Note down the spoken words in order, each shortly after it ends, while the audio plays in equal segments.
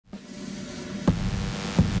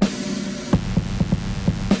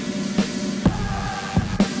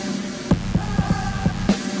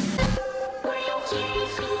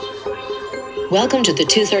Welcome to the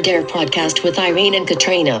Tooth or Dare podcast with Irene and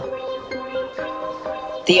Katrina.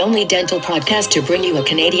 The only dental podcast to bring you a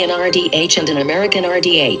Canadian RDH and an American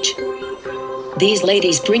RDH. These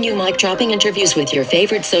ladies bring you mic-dropping interviews with your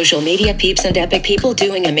favorite social media peeps and epic people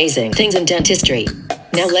doing amazing things in dentistry.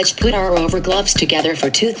 Now let's put our over gloves together for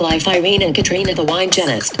Tooth Life. Irene and Katrina, the wine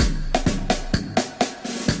genist.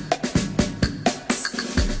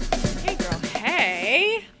 Hey girl,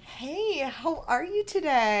 hey. Hey, how are you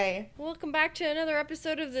today? Welcome back to another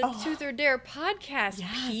episode of the Tooth or Dare podcast,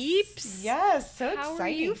 Yes. peeps. Yes, so How exciting. are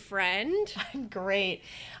you, friend? I'm great.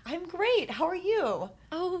 How are you?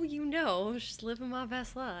 Oh, you know, just living my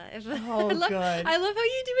best life. Oh, I love, good. I love how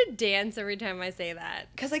you do a dance every time I say that.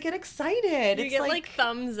 Because I get excited. You It's get like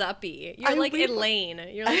thumbs uppy. I You're like really- Elaine.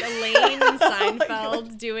 You're like Elaine in Like-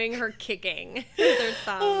 Seinfeld doing her kicking with her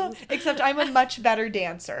thumbs. except I'm a much better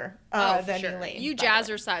dancer For than sure. Elaine. You by the way.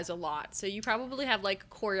 jazzercise a lot, so you probably have like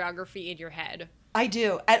choreography in your head. I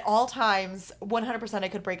do. At all times, 100% I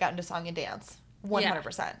could break out into song and dance.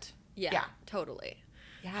 100%. Yeah, totally.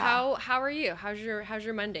 Yeah. How are you? How's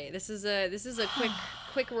your Monday? This is a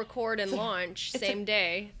quick record and launch it's same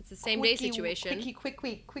day. It's a same day situation.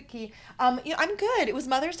 Quickie. I'm good. It was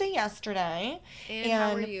Mother's Day yesterday. And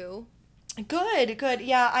how are you? Good.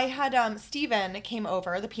 Yeah, I had Steven came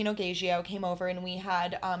over, the Pinot Grigio came over, and we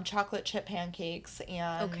had chocolate chip pancakes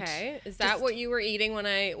and Okay. Is that what you were eating when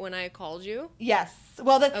I called you? Yes.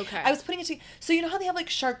 Well, Okay. I was putting it together. So you know how they have like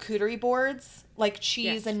charcuterie boards, like cheese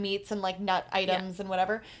Yes. and meats and like nut items and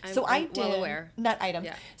whatever. I'm I well did aware. nut items.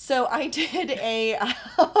 Yeah. So I did a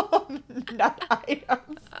nut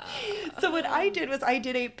items. So what I did was I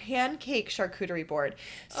did a pancake charcuterie board.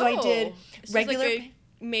 So I did So regular. It's like a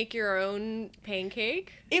make your own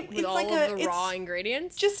pancake with it's all like of the it's raw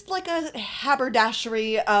ingredients. just like a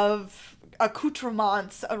haberdashery of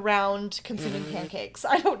accoutrements around consuming pancakes.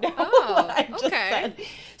 I don't know Oh, what I just okay. said.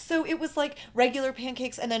 So it was like regular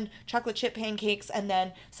pancakes and then chocolate chip pancakes and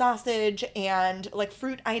then sausage and like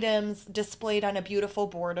fruit items displayed on a beautiful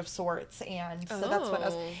board of sorts. And so that's what I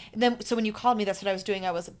was. Oh. So when you called me, that's what I was doing.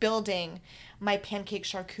 I was building my pancake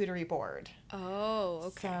charcuterie board. Oh,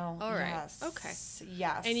 okay. So, All right. yes. Okay.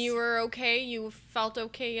 Yes. And you were okay? You felt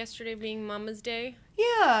okay yesterday being Mama's Day?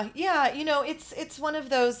 Yeah. You know, it's one of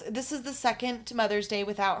those. This is the second Mother's Day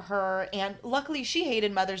without her, and luckily she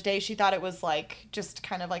hated Mother's Day. She thought it was like just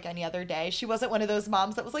kind of like any other day. She wasn't one of those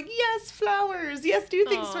moms that was like, yes, flowers, yes, do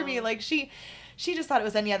things for me. Aw. Like she just thought it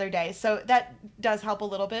was any other day. So that does help a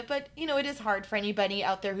little bit. But, you know, it is hard for anybody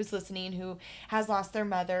out there who's listening who has lost their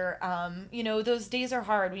mother. You know, those days are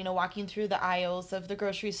hard, you know, walking through the aisles of the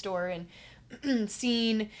grocery store and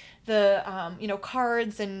seeing the,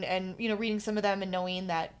 cards and, you know, reading some of them and knowing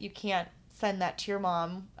that you can't send that to your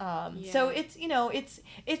mom. So Yeah. it's, you know, it's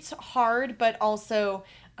hard, but also,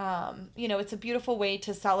 you know, it's a beautiful way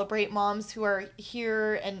to celebrate moms who are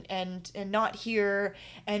here and not here,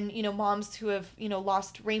 and, you know, moms who have, you know,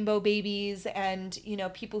 lost rainbow babies, and, you know,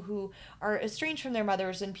 people who are estranged from their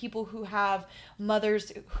mothers, and people who have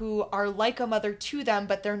mothers who are like a mother to them,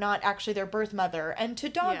 but they're not actually their birth mother, and to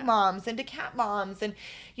dog Yeah. moms and to cat moms, and,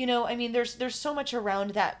 you know, I mean, there's so much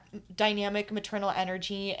around that dynamic maternal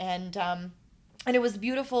energy, and it was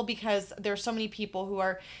beautiful because there's so many people who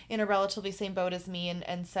are in a relatively same boat as me.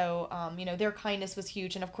 And so, you know, their kindness was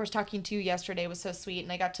huge. And of course, talking to you yesterday was so sweet.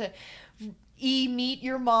 And I got to meet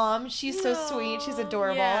your mom. She's so sweet. She's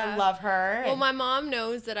adorable. Yeah. I love her. Well, And- my mom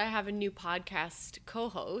knows that I have a new podcast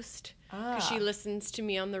co-host because she Ah. listens to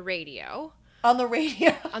me on the radio. on the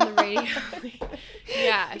radio. On the radio.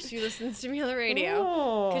 Yeah, she listens to me on the radio.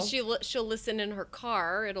 Oh. Because she'll listen in her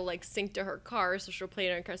car. It'll like sync to her car, so she'll play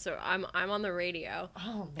it in her car. So I'm on the radio.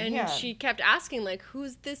 Oh, man. And she kept asking, like,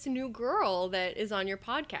 who's this new girl that is on your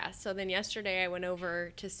podcast? So then yesterday I went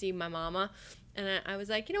over to see my mama. And I was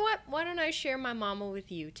like, you know what? Why don't I share my mama with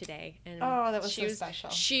you today? And Oh, that was she so special.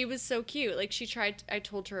 She was so cute. Like I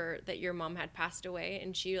told her that your mom had passed away,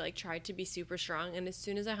 and she like tried to be super strong. And as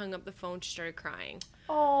soon as I hung up the phone, she started crying.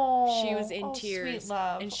 Oh, She was in oh, tears, Sweet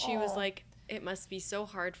love. and she was Oh. like, it must be so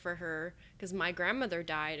hard for her because my grandmother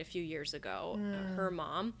died a few years ago, her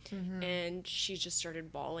mom, and she just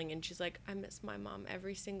started bawling, and she's like, I miss my mom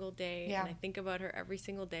every single day, Yeah. and I think about her every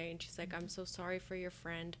single day, and she's like, I'm so sorry for your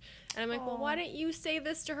friend. And I'm like, well, why didn't you say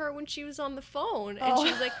this to her when she was on the phone? And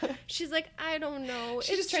she's like, I don't know.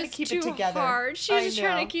 She's It's just trying to keep it too together. hard. She's I just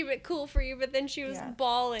trying know. to keep it cool for you, but then she was Yeah.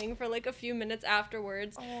 bawling for like a few minutes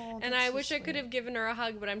afterwards. Oh, And that's I so wish I could sweet. have given her a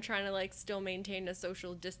hug, but I'm trying to like still maintain a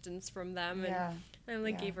social distance from them. And Yeah. I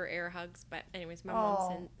like Yeah. gave her air hugs, but anyways, my Oh.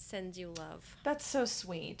 mom sends you love. That's so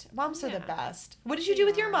sweet. Moms are the Yeah. best. What did you They do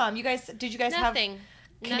with your are. mom? Did you guys have Nothing.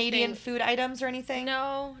 Canadian Nothing. food items or anything?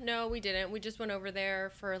 No, we didn't. We just went over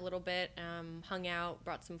there for a little bit, hung out,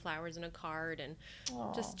 brought some flowers and a card, and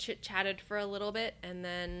just chit-chatted for a little bit. And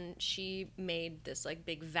then she made this like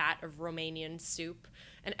big vat of Romanian soup.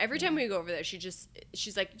 And every time we go over there, she's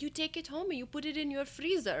like, you take it home and you put it in your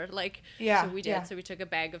freezer. Like, Yeah, so we did. yeah. So we took a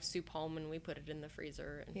bag of soup home and we put it in the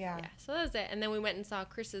freezer. And Yeah. so that was it. And then we went and saw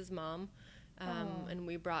Chris's mom. And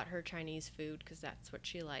we brought her Chinese food because that's what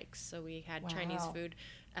she likes. So we had Chinese Wow. food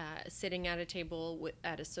sitting at a table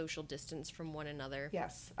at a social distance from one another.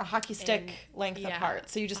 Yes, a hockey stick length apart.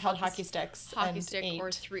 So you just held hockey sticks and ate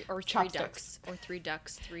or three chopsticks.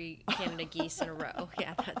 ducks, 3 Canada geese in a row.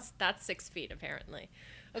 Yeah, that's 6 feet apparently,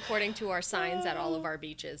 according to our signs at all of our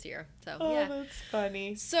beaches here. So Oh, yeah. that's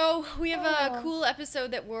funny. So we have a cool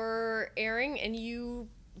episode that we're airing, and you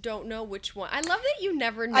don't know which one. I love that you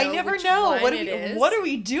never know. I never which know. one What it is. what are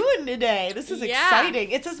we doing today? This is Yeah. exciting.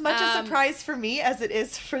 It's as much a surprise for me as it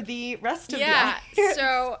is for the rest of the audience.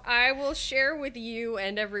 So I will share with you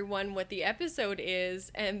and everyone what the episode is,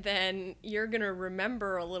 and then you're going to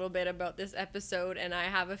remember a little bit about this episode, and I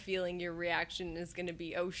have a feeling your reaction is going to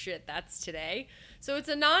be, oh shit, that's today. So it's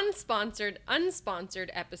a unsponsored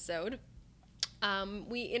episode.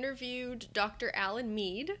 We interviewed Dr. Alan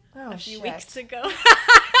Mead a few weeks ago.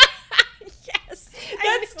 Yes.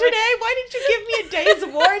 That's today. Why didn't you give me a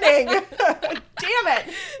day's warning? Damn it.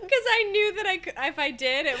 Because I knew that if I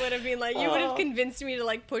did, it would have been like, you would have convinced me to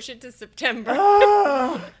like push it to September.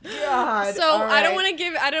 Oh, God. So All I don't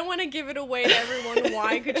right. want to give it away to everyone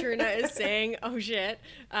why Katrina is saying, oh shit.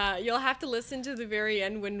 You'll have to listen to the very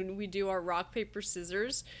end when we do our rock, paper,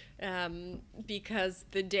 scissors. Because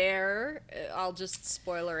the dare, I'll just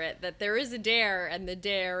spoiler it, that there is a dare, and the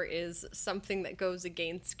dare is something that goes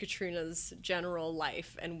against Katrina's general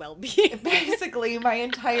life and well-being. Basically, my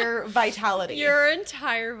entire vitality. Your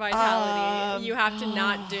entire vitality you have to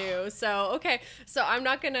not do. So okay, so I'm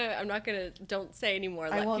not gonna don't say anymore.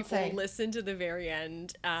 Let won't people say. listen to the very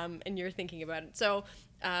end, and you're thinking about it. So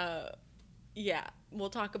yeah, we'll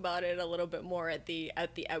talk about it a little bit more at the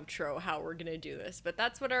outro, how we're gonna do this. But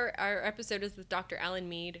that's what our episode is with Dr. Alan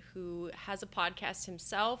Mead, who has a podcast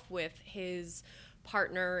himself with his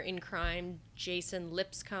partner in crime, Jason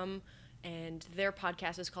Lipscomb. And their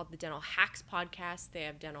podcast is called the Dental Hacks Podcast. They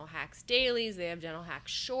have Dental Hacks Dailies. They have Dental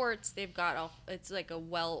Hacks Shorts. They've got it's like a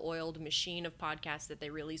well-oiled machine of podcasts that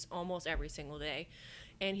they release almost every single day.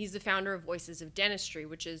 And he's the founder of Voices of Dentistry,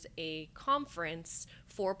 which is a conference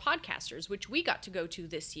for podcasters, which we got to go to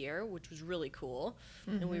this year, which was really cool.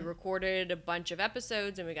 And we recorded a bunch of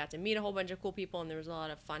episodes, and we got to meet a whole bunch of cool people, and there was a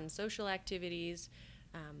lot of fun social activities.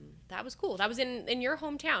 That was cool. That was in your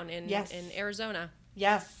hometown in Arizona.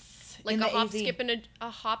 Yes. Like in a the hop, AZ.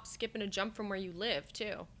 skip, and a jump from where you live,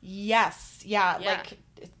 too. Yes. Yeah. Yeah. Like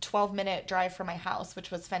 12-minute drive from my house, which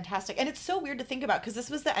was fantastic. And it's so weird to think about because this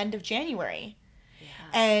was the end of January. Yeah.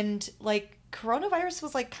 And like coronavirus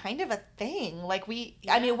was like kind of a thing. Like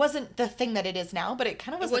I mean, it wasn't the thing that it is now, but it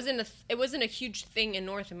kind of was. It wasn't a huge thing in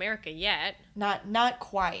North America yet. Not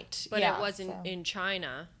quite. But yeah, it was in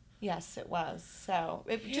China. Yes, it was. So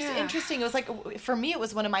it just Yeah. interesting. It was like, for me, it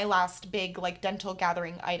was one of my last big like dental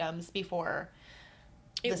gathering items before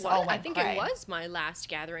this all went I think cray. it was my last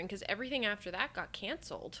gathering because everything after that got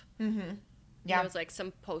canceled. Yeah. There was like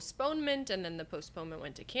some postponement, and then the postponement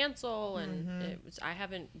went to cancel, and I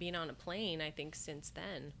haven't been on a plane, I think, since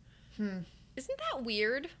then. Isn't that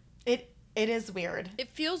weird? It is weird. It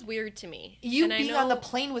feels weird to me. You And I being on the know-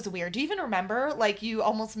 plane was weird. Do you even remember? Like, you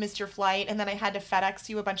almost missed your flight, and then I had to FedEx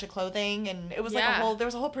you a bunch of clothing, and it was like Yeah. there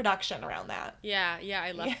was a whole production around that. Yeah,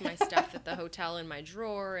 I left my stuff at the hotel in my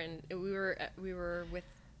drawer, and we were with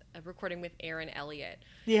recording with Aaron Elliott.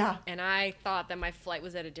 Yeah. And I thought that my flight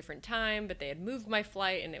was at a different time, but they had moved my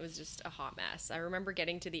flight, and it was just a hot mess. I remember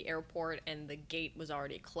getting to the airport, and the gate was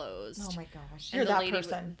already closed. Oh my gosh. And You're the that lady,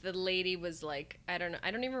 person. The lady was like, I don't know.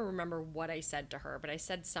 I don't even remember what I said to her, but I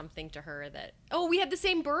said something to her that, oh, we had the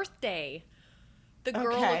same birthday. The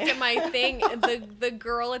girl Okay. looked at my thing. The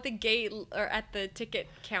girl at the gate or at the ticket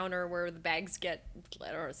counter where the bags get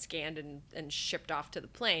scanned and shipped off to the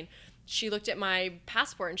plane. She looked at my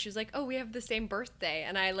passport and she was like, oh, we have the same birthday.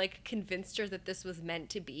 And I like convinced her that this was meant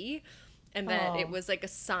to be. And that it was like a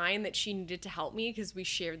sign that she needed to help me because we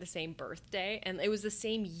shared the same birthday. And it was the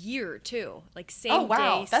same year too. Like same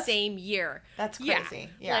day, same year. That's crazy.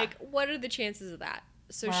 Yeah. Like what are the chances of that?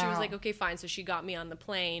 So she was Wow. like, okay, fine. So she got me on the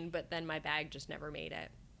plane, but then my bag just never made it.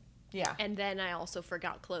 Yeah. And then I also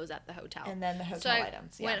forgot clothes at the hotel. And then the so hotel I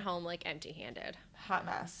items. Yeah. went home like empty-handed. Hot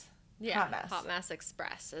mess. Yeah, hot mess. Hot Mess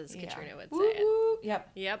Express, as Katrina would say Woo, it. woo.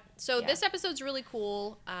 Yep. Yep. So Yeah. this episode's really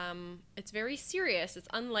cool. It's very serious. It's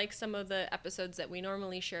unlike some of the episodes that we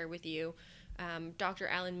normally share with you. Dr.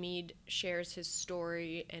 Alan Mead shares his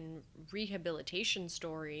story and rehabilitation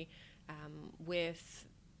story with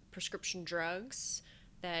prescription drugs,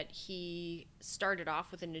 that he started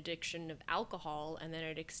off with an addiction of alcohol and then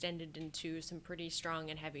it extended into some pretty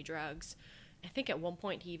strong and heavy drugs. I think at one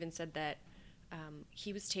point he even said that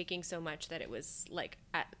he was taking so much that it was like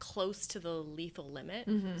at close to the lethal limit.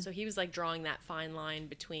 So he was like drawing that fine line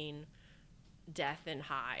between death and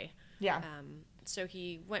high. Yeah. So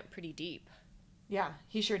he went pretty deep. Yeah,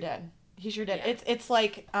 he sure did. He sure did. Yeah. It's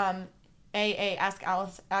like AA, ask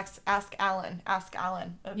Alice, ask Alan.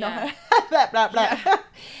 Yeah. No, blah, blah, blah.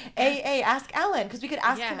 AA, ask Alan, because we could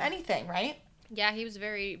ask him Yeah. anything, right? Yeah, he was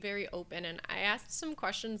very, very open. And I asked some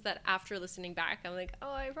questions that after listening back, I'm like,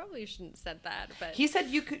 oh, I probably shouldn't have said that. But He said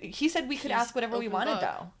we could He's ask whatever we open wanted, book.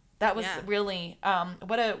 though. That was Yeah. really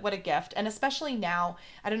what a gift. And especially now,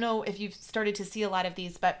 I don't know if you've started to see a lot of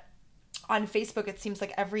these, but on Facebook it seems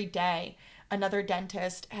like every day another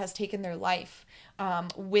dentist has taken their life,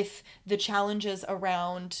 with the challenges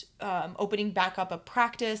around opening back up a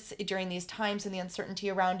practice during these times and the uncertainty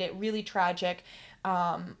around it. Really tragic.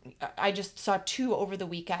 I just saw 2 over the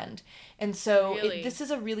weekend. And so Really? this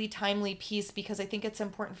is a really timely piece, because I think it's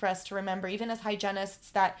important for us to remember, even as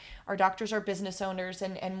hygienists, that our doctors are business owners,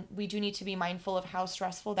 and we do need to be mindful of how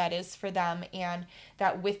stressful that is for them, and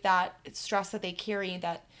that with that stress that they carry,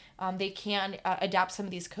 that they can adapt some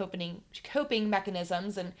of these coping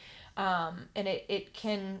mechanisms, and it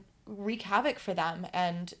can wreak havoc for them.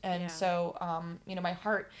 And Yeah. so my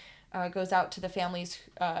heart goes out to the families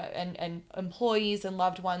and employees and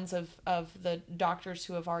loved ones of the doctors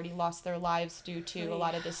who have already lost their lives due to a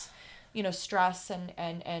lot of this, stress and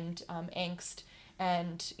angst.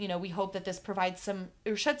 And, we hope that this provides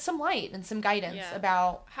or sheds some light and some guidance Yeah.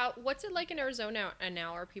 about. What's it like in Arizona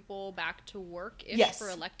now? Are people back to work-ish Yes. for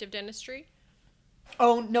elective dentistry?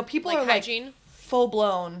 Oh, no, people Like are hygiene? full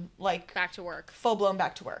blown, Back to work.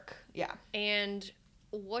 back to work. Yeah. And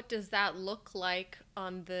what does that look like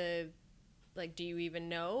on the, like, do you even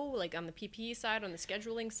know? Like, on the PPE side, on the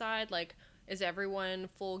scheduling side? Like, is everyone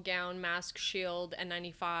full gown, mask, shield,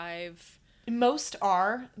 N95? Most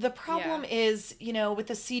are. The problem Yeah. is, with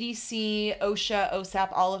the CDC, OSHA,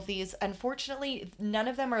 OSAP, all of these, unfortunately, none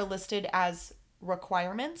of them are listed as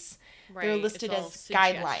requirements. They're Right, listed it's all as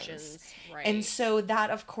guidelines. suggestions, right. And so that,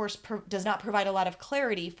 of course, does not provide a lot of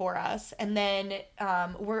clarity for us. And then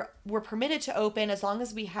we're permitted to open as long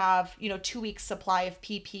as we have, 2 weeks supply of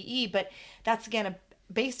PPE. But that's, again,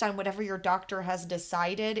 based on whatever your doctor has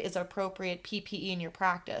decided is appropriate PPE in your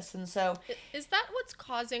practice. And so Is that what's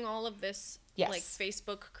causing all of this, Yes. like,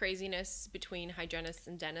 Facebook craziness between hygienists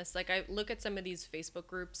and dentists? Like, I look at some of these Facebook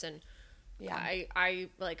groups and Yeah. I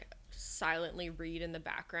like silently read in the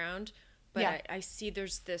background, but Yeah. I see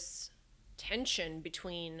there's this tension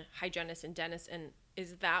between hygienists and dentists, and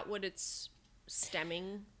is that what it's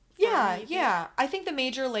stemming from, Yeah, you think? yeah. I think the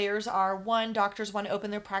major layers are, one, doctors want to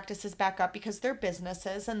open their practices back up because they're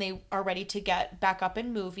businesses and they are ready to get back up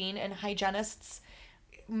and moving. And hygienists,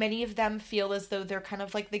 many of them feel as though they're kind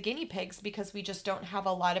of like the guinea pigs, because we just don't have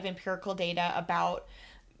a lot of empirical data about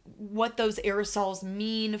what those aerosols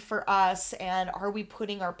mean for us, and are we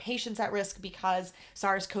putting our patients at risk because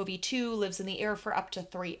SARS-CoV-2 lives in the air for up to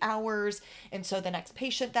 3 hours, and so the next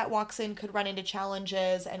patient that walks in could run into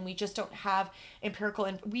challenges, and we just don't have empirical,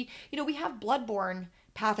 and we have bloodborne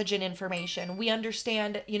pathogen information. We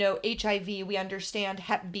understand, HIV, we understand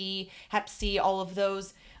Hep B, Hep C, all of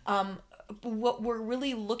those. What we're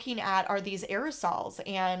really looking at are these aerosols,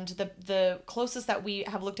 and the closest that we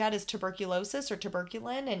have looked at is tuberculosis or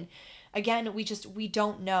tuberculin, and again, we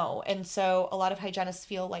don't know. And so a lot of hygienists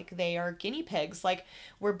feel like they are guinea pigs, like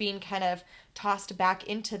we're being kind of tossed back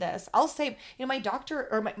into this. I'll say, my doctor,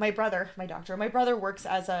 or my brother works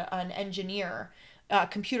as an engineer,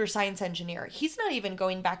 computer science engineer. He's not even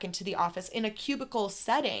going back into the office in a cubicle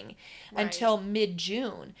setting until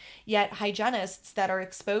mid-June. Yet hygienists that are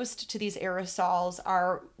exposed to these aerosols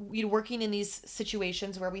are working in these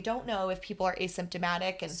situations where we don't know if people are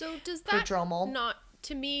asymptomatic and So does that prodromal. not,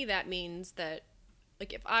 to me, that means that,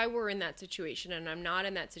 like, if I were in that situation, and I'm not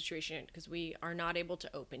in that situation because we are not able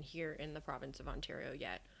to open here in the province of Ontario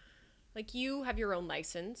yet, like, you have your own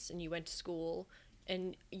license and you went to school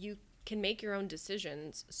and you can make your own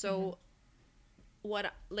decisions. So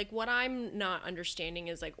what I'm not understanding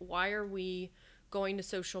is, like, why are we going to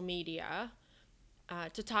social media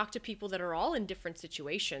to talk to people that are all in different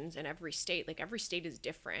situations in every state? Like, every state is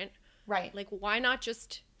different. Right. Like, why not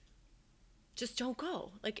just just don't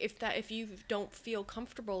go. Like if you don't feel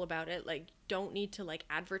comfortable about it, like don't need to like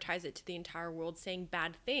advertise it to the entire world saying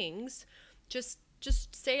bad things. Just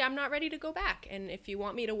say I'm not ready to go back. And if you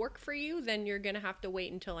want me to work for you, then you're going to have to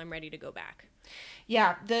wait until I'm ready to go back.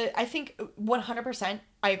 Yeah, I think 100%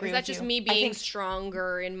 I agree with you. Is that just me being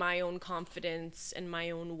stronger in my own confidence and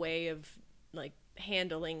my own way of like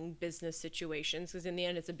handling business situations? Because in the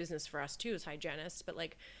end, it's a business for us too as hygienists. But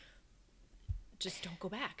like, just don't go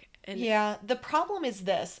back. And yeah, the problem is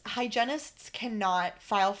this. Hygienists cannot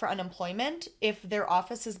file for unemployment if their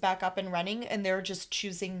office is back up and running and they're just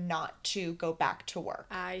choosing not to go back to work.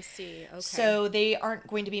 I see. Okay. So they aren't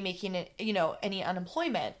going to be making it, any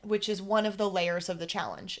unemployment, which is one of the layers of the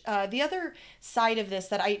challenge. The other side of this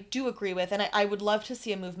that I do agree with, and I would love to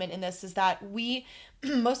see a movement in this, is that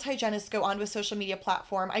most hygienists go onto a social media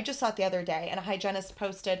platform. I just saw it the other day, and a hygienist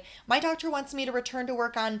posted, "My doctor wants me to return to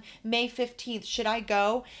work on May 15th. Should I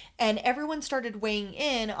go?" And everyone started weighing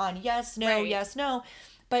in on yes, no, Right. yes, no.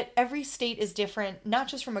 But every state is different, not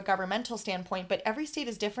just from a governmental standpoint, but every state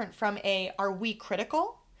is different from are we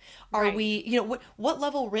critical? Are Right. we, what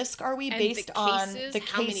level risk are we And based the on cases, the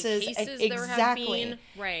how many cases? cases And there have exactly. been.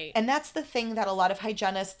 Right. And that's the thing that a lot of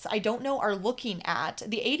hygienists, I don't know, are looking at.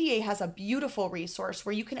 The ADA has a beautiful resource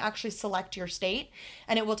where you can actually select your state,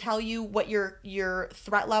 and it will tell you what your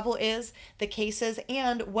threat level is, the cases,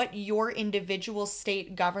 and what your individual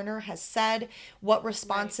state governor has said, what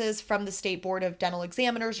responses from the State Board of Dental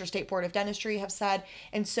Examiners or State Board of Dentistry have said.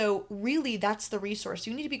 And so really that's the resource.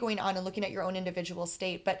 You need to be going on and looking at your own individual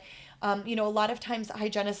state. But a lot of times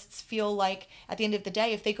hygienists feel like at the end of the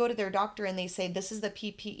day, if they go to their doctor and they say, this is the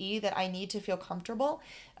PPE that I need to feel comfortable,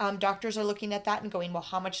 doctors are looking at that and going, well,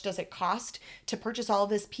 how much does it cost to purchase all of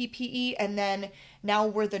this PPE? And then now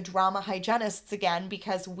we're the drama hygienists again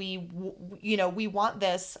because we want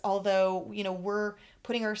this, although, we're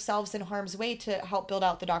putting ourselves in harm's way to help build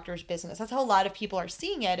out the doctor's business. That's how a lot of people are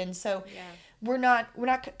seeing it. And so we're not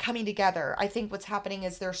coming together. I think what's happening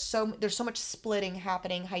is there's so much splitting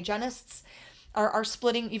happening. Hygienists are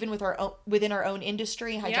splitting even within our own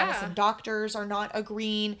industry. Hygienists and doctors are not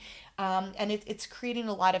agreeing, and it's creating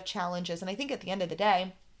a lot of challenges. And I think at the end of the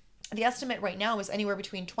day, the estimate right now is anywhere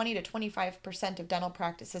between 20 to 25% of dental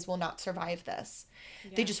practices will not survive this.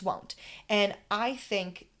 Yeah. They just won't. And I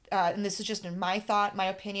think, and this is just in my thought, my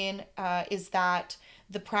opinion, is that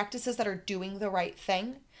the practices that are doing the right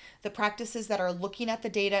thing, the practices that are looking at the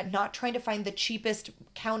data, not trying to find the cheapest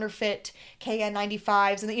counterfeit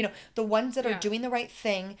KN95s, and the ones that are doing the right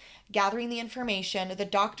thing, gathering the information, the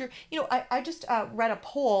doctor, I just read a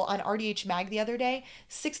poll on RDH Mag the other day.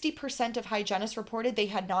 60% of hygienists reported they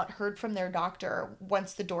had not heard from their doctor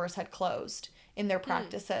once the doors had closed in their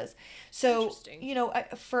practices. So,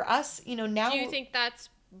 for us, now. Do you think that's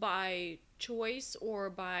by choice or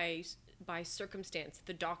by circumstance?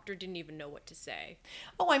 The doctor didn't even know what to say.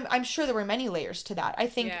 Oh, I'm sure there were many layers to that. I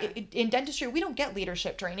think in dentistry, we don't get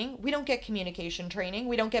leadership training. We don't get communication training.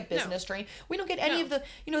 We don't get business training. We don't get any of the,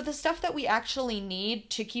 the stuff that we actually need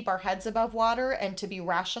to keep our heads above water and to be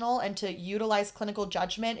rational and to utilize clinical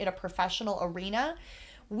judgment in a professional arena.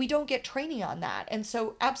 We don't get training on that. And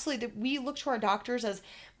so absolutely, we look to our doctors as,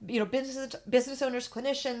 business owners,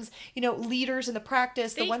 clinicians, leaders in the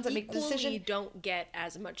practice, the ones that make the decision. They don't get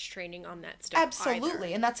as much training on that stuff. Absolutely.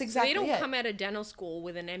 Either. And that's exactly it. So they don't come out of dental school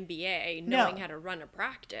with an MBA knowing how to run a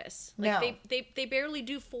practice. Like they barely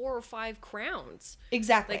do 4 or 5 crowns.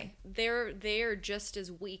 Exactly. Like they're just as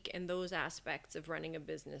weak in those aspects of running a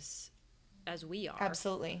business as we are.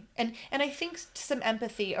 Absolutely. And I think some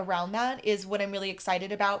empathy around that is what I'm really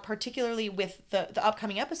excited about, particularly with the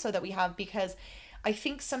upcoming episode that we have, because I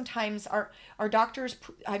think sometimes our doctors,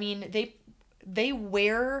 they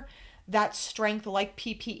wear that strength like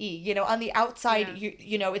PPE, on the outside,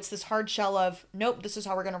 it's this hard shell of, nope, this is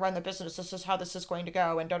how we're going to run the business. This is how this is going to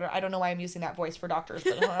go. And I don't know why I'm using that voice for doctors,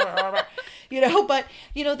 but,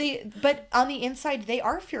 but on the inside, they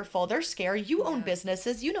are fearful. They're scared. You own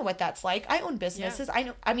businesses. You know what that's like. I own businesses.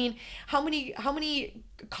 Yeah. How many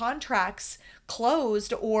contracts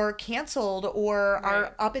closed or canceled or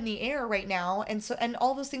are up in the air right now. And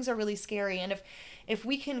all those things are really scary. And if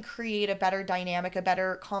we can create a better dynamic, a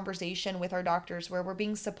better conversation with our doctors where we're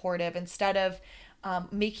being supportive instead of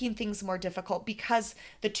making things more difficult, because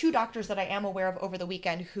the 2 doctors that I am aware of over the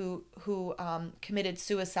weekend who committed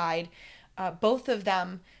suicide, both of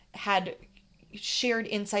them had shared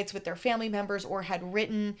insights with their family members or had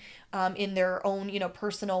written in their own,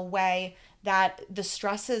 personal way that the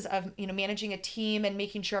stresses of, managing a team and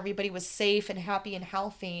making sure everybody was safe and happy and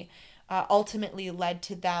healthy ultimately led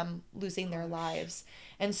to them losing their lives.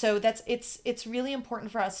 And so it's really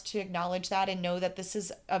important for us to acknowledge that and know that this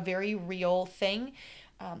is a very real thing.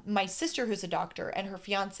 My sister, who's a doctor, and her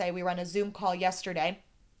fiance, we were on a Zoom call yesterday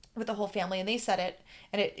with the whole family, and they said it,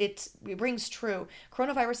 and it rings true.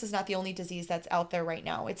 Coronavirus is not the only disease that's out there right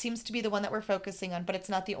now. It seems to be the one that we're focusing on, but it's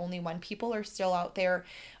not the only one. People are still out there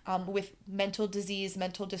with mental disease,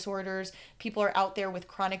 mental disorders. People are out there with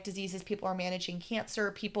chronic diseases. People are managing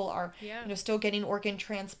cancer. People are, still getting organ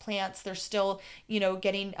transplants. They're still,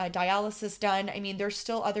 getting dialysis done. I mean, there's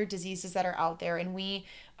still other diseases that are out there, and we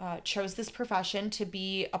chose this profession to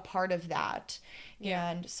be a part of that.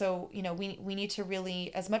 Yeah. And so, we need to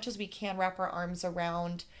really, as much as we can, wrap our arms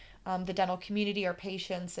around the dental community, our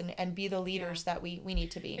patients, and be the leaders that we need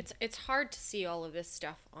to be. It's hard to see all of this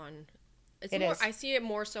stuff on. Is. I see it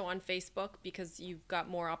more so on Facebook because you've got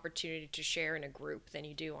more opportunity to share in a group than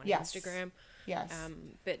you do on Instagram. Yes.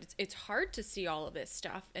 But it's hard to see all of this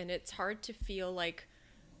stuff, and it's hard to feel like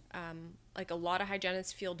a lot of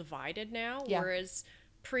hygienists feel divided now, whereas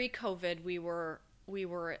pre-COVID we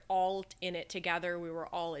were all in it together. We were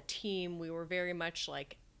all a team. We were very much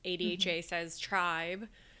like ADHA says tribe.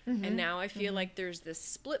 And now I feel like there's this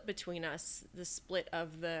split between us, the split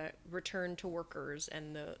of the return to workers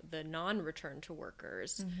and the non-return to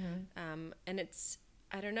workers. And it's,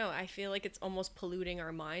 I don't know, I feel like it's almost polluting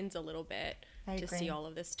our minds a little bit to see all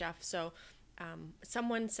of this stuff. So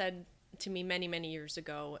someone said to me many, many years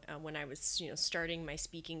ago when I was, starting my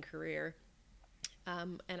speaking career,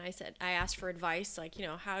 and I asked for advice, like,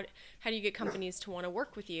 how do you get companies to want to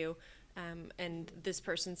work with you? And this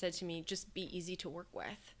person said to me, just be easy to work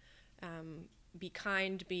with. Be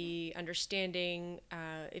kind, be understanding.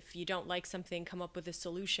 If you don't like something, come up with a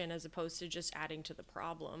solution as opposed to just adding to the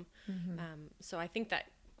problem. So I think that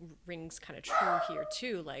rings kind of true here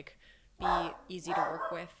too, like be easy to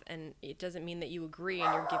work with. And it doesn't mean that you agree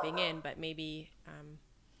and you're giving in, but maybe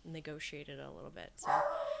negotiate it a little bit. So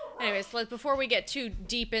anyways, before we get too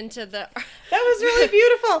deep into the... That was really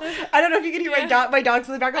beautiful. I don't know if you can hear my dogs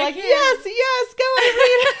in the background like, yes, go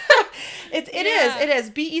Irene. It is.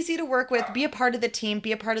 Be easy to work with. Be a part of the team.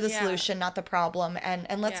 Be a part of the solution, not the problem.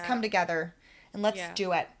 And let's come together and let's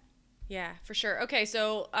do it. Yeah, for sure. Okay,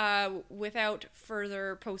 so without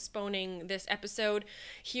further postponing this episode,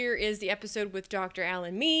 here is the episode with Dr.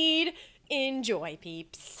 Alan Mead. Enjoy,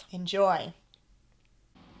 peeps. Enjoy.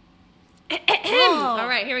 All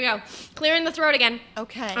right, here we go. Clearing the throat again.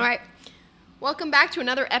 Okay. All right. Welcome back to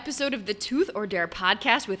another episode of the Tooth or Dare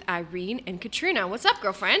podcast with Irene and Katrina. What's up,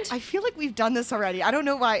 girlfriend? I feel like we've done this already. I don't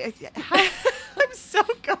know why. I'm so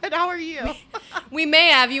good. How are you? We may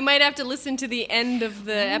have. You might have to listen to the end of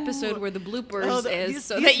the episode where the bloopers is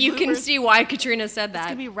so that you can see why Katrina said that. It's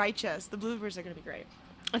going to be righteous. The bloopers are going to be great.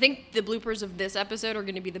 I think the bloopers of this episode are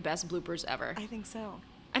going to be the best bloopers ever. I think so.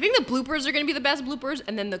 I think the bloopers are going to be the best bloopers,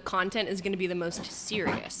 and then the content is going to be the most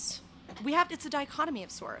serious. It's a dichotomy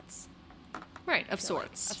of sorts. Right, of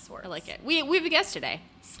sorts. Of sorts. I like it. We have a guest today.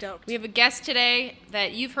 Stoked. We have a guest today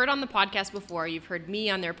that you've heard on the podcast before. You've heard me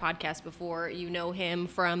on their podcast before. You know him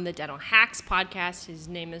from the Dental Hacks podcast. His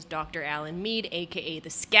name is Dr. Alan Mead, a.k.a. the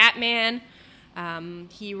Scat Man.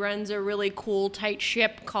 He runs a really cool, tight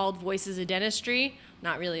ship called Voices of Dentistry.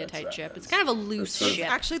 Not really a tight ship. It's kind of a loose ship. It's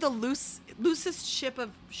actually the loosest ship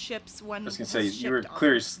of ships one. I was going to say, you were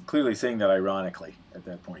clearly saying that ironically at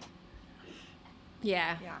that point.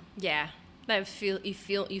 Yeah. You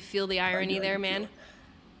feel the irony there, man.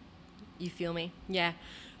 You feel me? Yeah.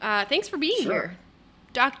 Thanks for being here.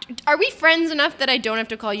 Doctor, are we friends enough that I don't have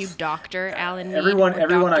to call you Dr. Alan Mead? Everyone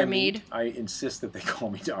Dr. I meet, I insist that they call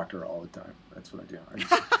me doctor all the time. That's what I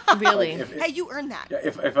do. Really? Hey, you earned that. Yeah,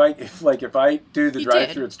 if I do the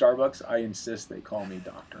drive-through at Starbucks, I insist they call me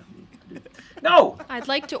doctor. No. I'd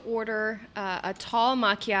like to order a tall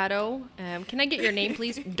macchiato. Can I get your name,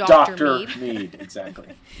 please? Dr. Mead. Exactly.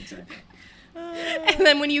 And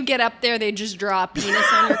then when you get up there, they just draw a penis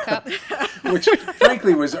on your cup. Which,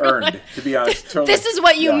 frankly, was earned, to be honest. Totally. This is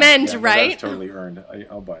what you meant, right? That was totally earned.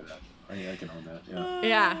 I'll buy that. I can own that,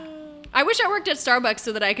 Yeah. I wish I worked at Starbucks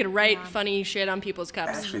so that I could write funny shit on people's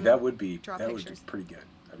cups. Actually, that would be Draw pretty good.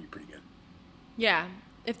 That'd be pretty good. Yeah.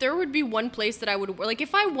 If there would be one place that I would work, like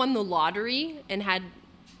if I won the lottery and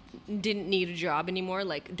didn't need a job anymore,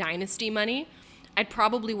 like dynasty money, I'd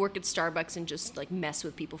probably work at Starbucks and just like mess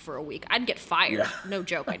with people for a week. I'd get fired. Yeah. No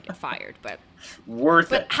joke, I'd get fired. But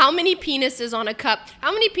worth it. How many penises on a cup?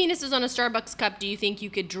 How many penises on a Starbucks cup do you think you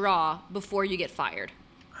could draw before you get fired?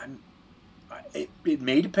 It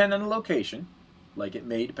may depend on the location.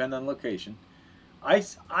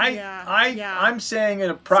 I'm saying at San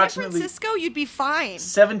approximately Francisco, you'd be fine.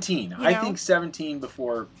 17. I think 17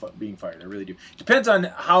 before being fired. I really do. Depends on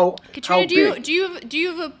how Katrina, big. do you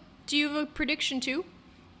have a prediction too?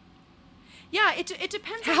 Yeah, it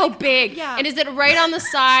depends on How like, big? Yeah. And is it right on the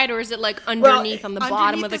side or is it like underneath on the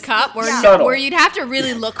bottom of the underneath cup the- where, Subtle. where you'd have to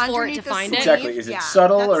really look for it Underneath to the find sleeve. it? Exactly. Is it Yeah,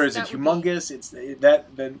 subtle or is it that would be-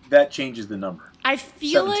 humongous? That changes the number. I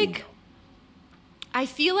feel 17,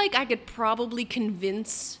 like I could probably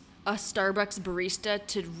convince a Starbucks barista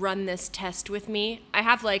to run this test with me. I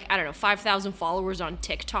have 5,000 followers on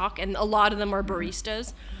TikTok, and a lot of them are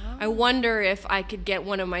baristas. I wonder if I could get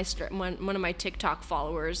one of my TikTok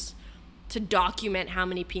followers to document how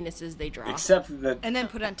many penises they draw. Except that And then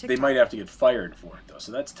put it on they TikTok. might have to get fired for it though, so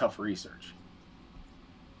that's tough research.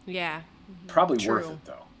 Yeah. Probably worth True. it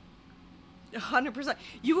though. 100%.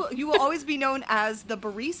 You will always be known as the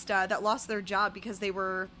barista that lost their job because they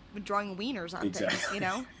were drawing wieners on things, Exactly. you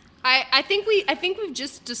know? I think we've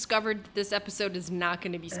just discovered this episode is not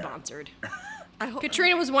going to be sponsored. I hope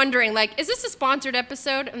Katrina was wondering, is this a sponsored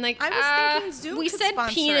episode? I'm like, I was thinking Zoom we could said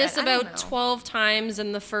sponsor penis it. I don't about know. 12 times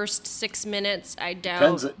in the first 6 minutes. I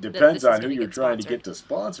doubt. Depends on who gonna you're get trying to sponsored. get to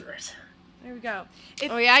sponsor it. There we go.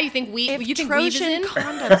 If, Oh yeah, you think if Weave is Trojan in?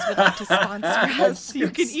 Condoms would like to sponsor us, you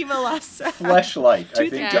can email us. Fleshlight, I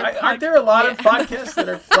think. Yeah. Aren't there a lot of podcasts that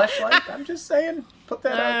are Fleshlight? I'm just saying, put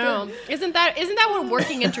that I out don't there. know. Isn't that what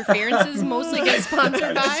Working Interferences mostly get sponsored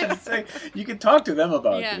I was by? gonna say, you could talk to them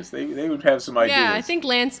about Yeah. this. They would have some ideas. Yeah, I think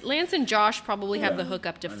Lance and Josh probably have Yeah, the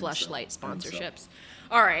hookup to I think so. Fleshlight I think so. sponsorships.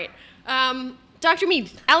 All right. Dr. Mead,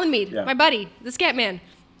 Alan Mead, Yeah. my buddy, the Scat Man.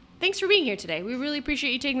 Thanks for being here today. We really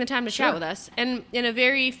appreciate you taking the time to chat with us, and in a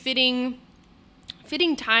very fitting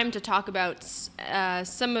time to talk about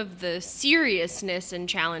some of the seriousness and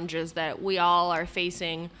challenges that we all are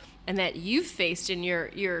facing, and that you've faced in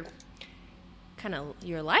your kind of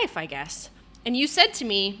your life, I guess. And you said to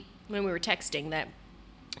me when we were texting that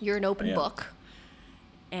you're an open Yeah. book,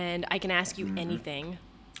 and I can ask you anything.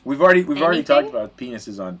 We've already Anything? talked about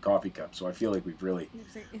penises on coffee cups, so I feel like we've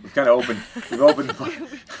kind of opened. We've opened.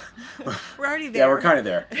 We're already there. Yeah, we're kind of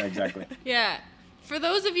there. Exactly. Yeah. For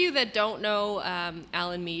those of you that don't know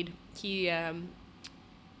Alan Mead, you've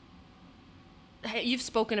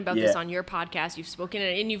spoken about this Yeah. on your podcast. You've spoken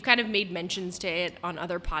and you've kind of made mentions to it on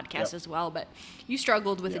other podcasts Yep. as well. But you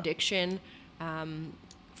struggled with Yeah. addiction, and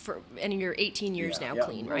you're 18 years now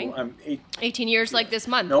clean, No, right? I'm 18 years like this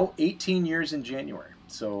month. 18 years in January.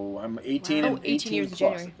 So I'm 18 Wow. and Oh, 18 years in plus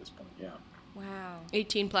January. at this point. Yeah. Wow.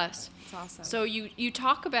 18 plus. That's awesome. So you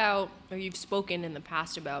talk about, or you've spoken in the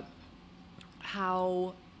past about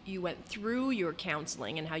how you went through your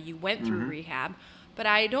counseling and how you went through rehab, but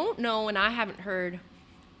I don't know, and I haven't heard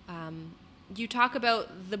you talk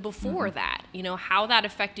about the before that, how that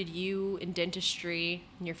affected you in dentistry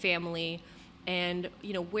and your family, and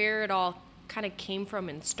where it all kind of came from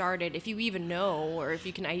and started, if you even know, or if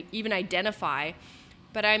you can even identify.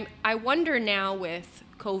 But I wonder now with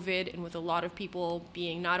COVID and with a lot of people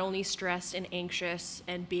being not only stressed and anxious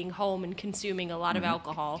and being home and consuming a lot of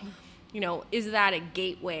alcohol, is that a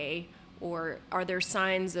gateway, or are there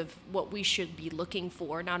signs of what we should be looking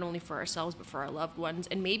for, not only for ourselves but for our loved ones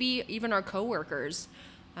and maybe even our coworkers?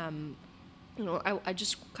 I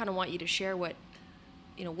just kind of want you to share what,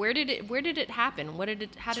 where did it happen?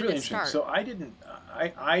 How did really it start? So I didn't.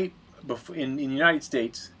 I before, in the United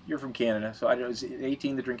States. You're from Canada, so I was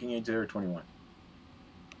 18 the drinking age there, or 21.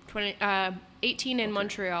 18 in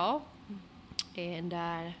Montreal and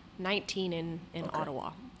 19 in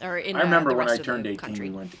Ottawa, or in I remember the when rest I of turned the 18, country.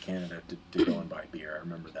 we went to Canada to go and buy beer. I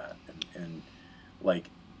remember that, and like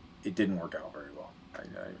it didn't work out very well.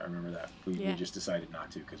 I remember that. We just decided not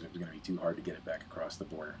to because it was going to be too hard to get it back across the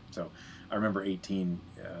border. So I remember 18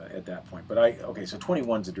 at that point. But so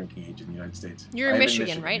 21 is the drinking age in the United States. You're I in am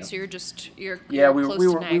Michigan, right? yeah. So you're Yeah, you're we close were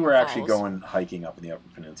to we were Niagara actually Falls. going hiking up in the Upper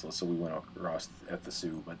Peninsula, so we went across at the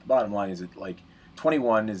Sioux. But the bottom line is that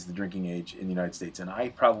 21 is the drinking age in the United States, and I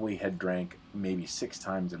probably had drank maybe 6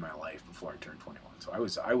 times in my life before I turned 21. So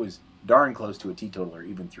I was darn close to a teetotaler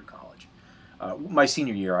even through college. My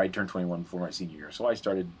senior year, I turned 21 before my senior year, so I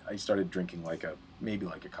started drinking maybe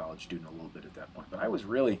like a college student a little bit at that point. But I was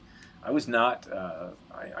not.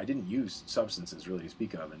 I didn't use substances really to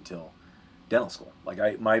speak of until dental school.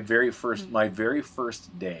 My very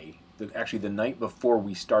first day, actually the night before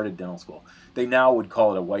we started dental school. They now would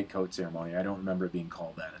call it a white coat ceremony. I don't remember it being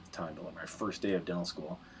called that at the time, but my first day of dental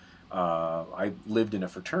school, I lived in a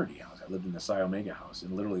fraternity house. I lived in the Psi Omega house,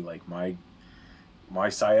 and literally my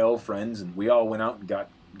Psi O friends and we all went out and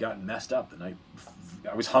got messed up the night.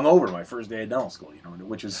 I was hungover my first day of dental school,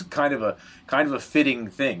 which was kind of a fitting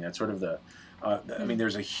thing. That's sort of the I mean,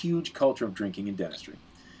 there's a huge culture of drinking in dentistry.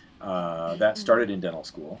 That started in dental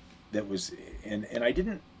school. That was, and I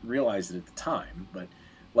didn't realize it at the time, but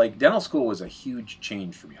like dental school was a huge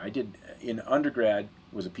change for me. I did, in undergrad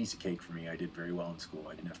was a piece of cake for me. I did very well in school.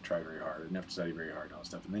 I didn't have to try very hard. I didn't have to study very hard and all that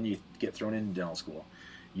stuff. And then you get thrown into dental school.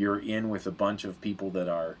 You're in with a bunch of people that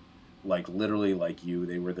are like literally like you.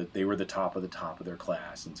 They were the top of their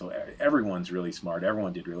class. And so everyone's really smart.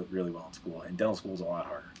 Everyone did really, really well in school. And dental school is a lot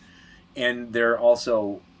harder. And they're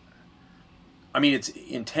also, I mean, it's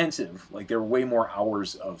intensive. Like there were way more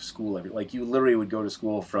hours of school like you literally would go to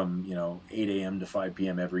school from 8 a.m. to 5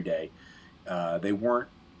 p.m. every day. They weren't.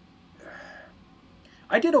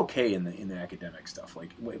 I did okay in the academic stuff. Like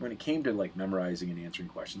when it came to like memorizing and answering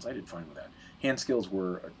questions, I did fine with that. Hand skills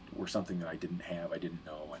were something that I didn't have. I didn't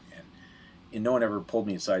know, and no one ever pulled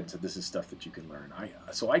me aside and said this is stuff that you can learn.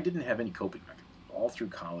 So I didn't have any coping mechanisms all through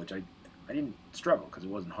college. I didn't struggle because it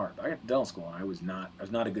wasn't hard. I got to dental school and I was not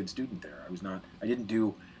a good student there. I didn't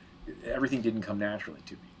do, everything didn't come naturally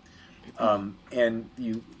to me.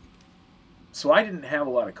 So I didn't have a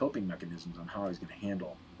lot of coping mechanisms on how I was going to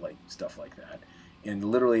handle like stuff like that. And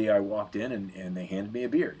literally I walked in and they handed me a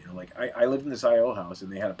beer. Like I lived in this IO house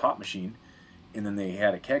and they had a pop machine and then they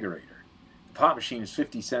had a kegerator. The pop machine is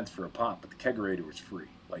 50 cents for a pop, but the kegerator was free.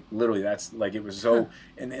 Like literally that's like, it was so,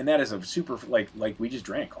 and that is a super, like we just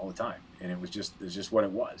drank all the time. And it's just what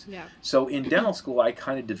it was. Yeah. So in dental school, I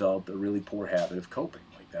kind of developed a really poor habit of coping.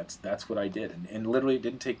 Like that's what I did. And literally it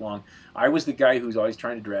didn't take long. I was the guy who was always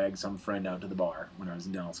trying to drag some friend out to the bar when I was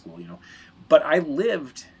in dental school, but I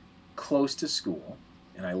lived close to school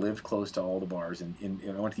and I lived close to all the bars and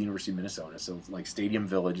I went to the University of Minnesota. So like Stadium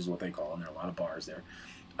Village is what they call them. There are a lot of bars there.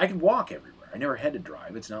 I could walk everywhere. I never had to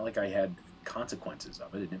drive. It's not like I had consequences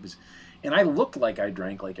of it. And I looked like I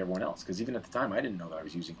drank like everyone else because even at the time I didn't know that I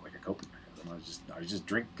was using like a coping mechanism. I was just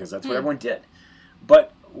drinking because that's what everyone did.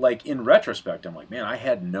 But like in retrospect, I'm like, man, I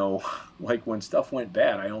had no, like when stuff went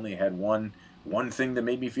bad, I only had one thing that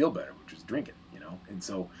made me feel better, which was drinking, And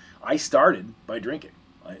so I started by drinking.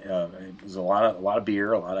 It was a lot of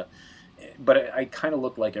beer, but I kind of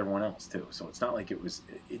looked like everyone else too. So it's not like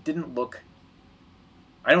it didn't look.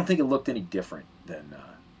 I don't think it looked any different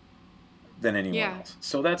than anyone else.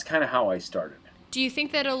 So that's kind of how I started. Do you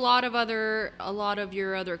think that a lot of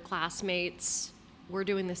your other classmates were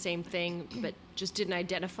doing the same thing, but just didn't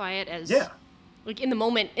identify it as? Yeah. Like in the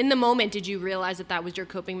moment, did you realize that was your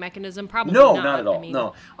coping mechanism? Probably no, not at all. I mean,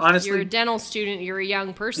 no, honestly, you're a dental student. You're a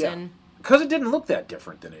young person. Because it didn't look that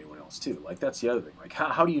different than anyone else too. Like that's the other thing. Like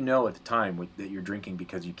how do you know at the time that you're drinking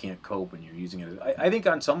because you can't cope and you're using it? I think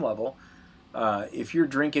on some level, if you're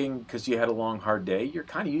drinking because you had a long hard day, you're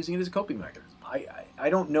kind of using it as a coping mechanism. I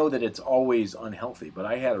don't know that it's always unhealthy, but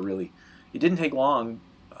it didn't take long.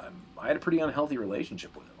 I had a pretty unhealthy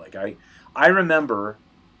relationship with it. Like I remember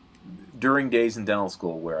during days in dental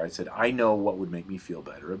school where I said, I know what would make me feel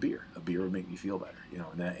better. A beer would make me feel better,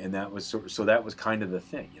 and that was so that was kind of the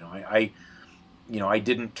thing, I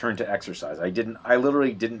didn't turn to exercise. I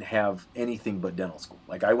literally didn't have anything but dental school.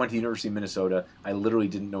 Like I went to the University of Minnesota. I literally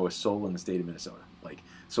didn't know a soul in the state of Minnesota. Like,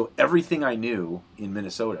 so everything I knew in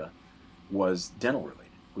Minnesota was dental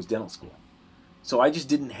related, was dental school. So I just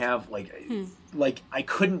didn't have like I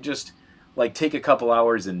couldn't just like take a couple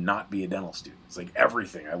hours and not be a dental student. It's like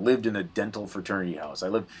everything. I lived in a dental fraternity house.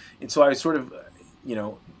 And so I was sort of,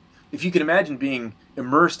 if you can imagine being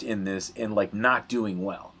immersed in this and like not doing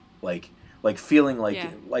well, like feeling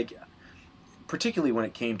like particularly when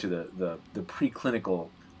it came to the preclinical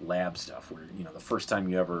lab stuff where, the first time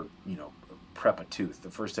you ever, prep a tooth, the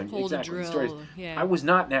first time, Hold exactly, a the stories, drill, yeah. I was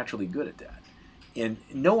not naturally good at that. And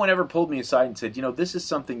no one ever pulled me aside and said, this is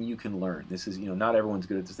something you can learn. This is, not everyone's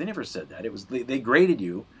good at this. They never said that. It was, they graded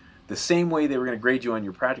you the same way they were going to grade you on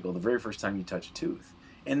your practical the very first time you touch a tooth.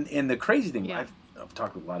 And the crazy thing, I've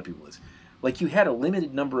talked with a lot of people, is like you had a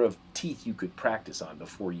limited number of teeth you could practice on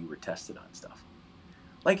before you were tested on stuff.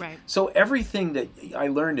 So everything that I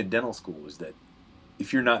learned in dental school was that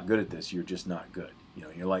if you're not good at this, you're just not good.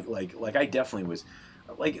 You're like I definitely was.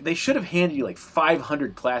 Like they should have handed you like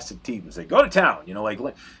 500 plastic teeth and say, go to town,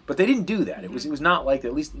 but they didn't do that. It was not like that,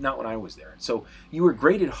 at least not when I was there. So you were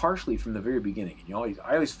graded harshly from the very beginning. And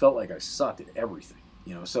I always felt like I sucked at everything,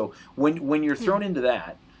 So when you're thrown into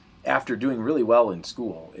that after doing really well in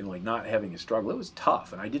school and like not having a struggle, it was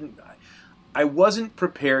tough. And I wasn't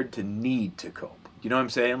prepared to need to cope. You know what I'm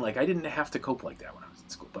saying? Like I didn't have to cope like that when I was in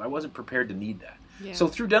school, but I wasn't prepared to need that. Yeah. So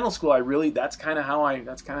through dental school, that's kind of how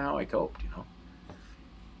I coped,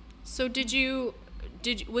 So did you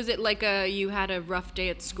Was it like you had a rough day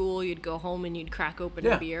at school, you'd go home and you'd crack open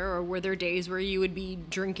Yeah. a beer, or were there days where you would be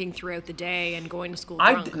drinking throughout the day and going to school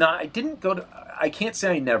I drunk? didn't go to. I can't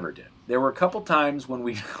say I never did. There were a couple times when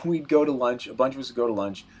we'd go to lunch. A bunch of us would go to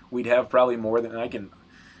lunch. We'd have probably more than I can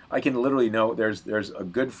literally know. There's a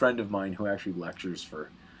good friend of mine who actually lectures for.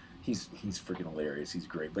 He's freaking hilarious. He's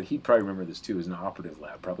great, but he'd probably remember this too. As an operative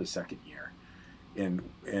lab, probably second year,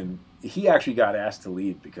 and he actually got asked to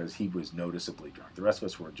leave because he was noticeably drunk. The rest of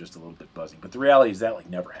us were just a little bit buzzing. But the reality is that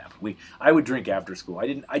never happened. I would drink after school.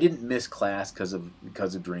 I didn't miss class because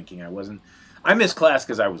of drinking. I missed class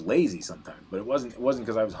because I was lazy sometimes, but it wasn't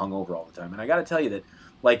because I was hungover all the time. And I got to tell you that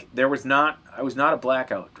I was not a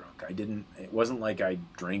blackout drunk. It wasn't like I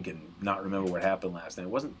drink and not remember what happened last night.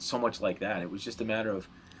 It wasn't so much like that. It was just a matter of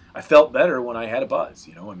I felt better when I had a buzz,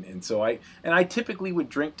 and so I typically would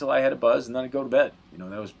drink till I had a buzz and then I'd go to bed.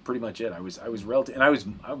 That was pretty much it. I was relative, and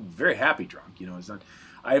I'm very happy drunk. It's not.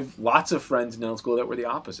 I have lots of friends in dental school that were the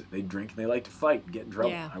opposite. They drink and they like to fight and get in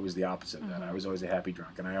trouble. Yeah. I was the opposite of that. I was always a happy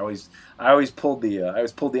drunk, and I always pulled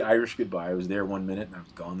the Irish goodbye. I was there 1 minute and I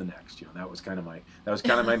was gone the next. That was kind of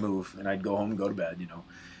my move, and I'd go home and go to bed.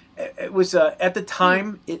 It was at the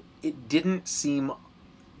time it didn't seem.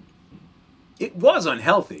 It was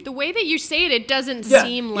unhealthy. The way that you say it doesn't Yeah,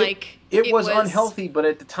 seem like it was unhealthy, but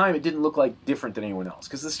at the time it didn't look like different than anyone else.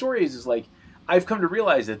 Because the story is like I've come to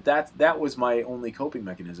realize that was my only coping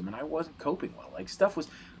mechanism, and I wasn't coping well. Like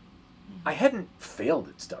I hadn't failed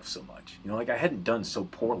at stuff so much. I hadn't done so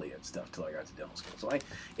poorly at stuff till I got to dental school. So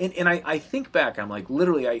I think back, I'm like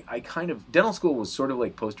literally I kind of dental school was sort of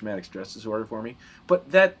like post-traumatic stress disorder for me,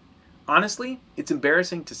 but that. Honestly, it's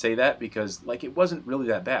embarrassing to say that because it wasn't really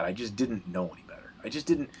that bad. I just didn't know any better.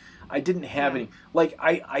 I didn't have any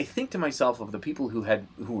I think to myself of the people who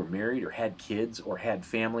were married or had kids or had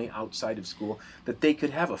family outside of school that they could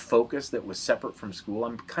have a focus that was separate from school.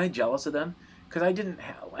 I'm kind of jealous of them because I didn't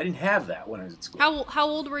have that when I was at school. How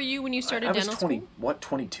old were you when you started I was dental school?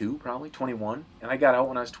 22, probably 21, and I got out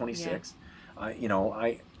when I was 26. Yeah.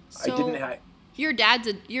 I So didn't have your dad's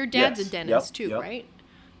a Yes. dentist too, Yep. right?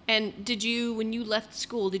 And when you left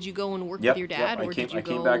school, did you go and work Yep, with your yep, dad, I or came- did you I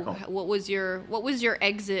go? came back home. What was your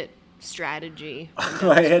exit strategy? from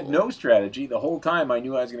dental I had school? no strategy the whole time. I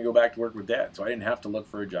knew I was going to go back to work with Dad, so I didn't have to look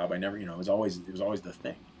for a job. I never, it was always the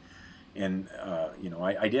thing, and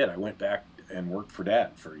I did. I went back and worked for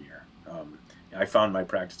Dad for a year. I found my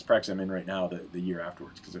practice I'm in right now the year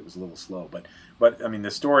afterwards because it was a little slow. But I mean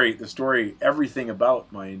the story, everything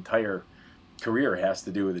about my entire career has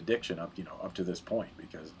to do with addiction up to this point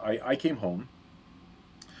because I came home.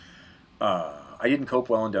 I didn't cope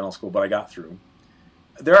well in dental school, but I got through.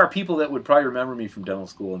 There are people that would probably remember me from dental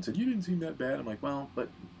school and said, "You didn't seem that bad." I'm like, well, but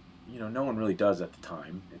no one really does at the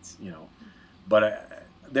time. It's but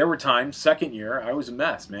there were times. Second year, I was a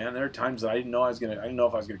mess, man. There were times that I didn't know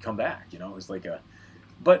if I was gonna come back. It was like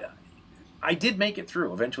but I did make it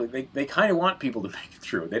through. Eventually, they kind of want people to make it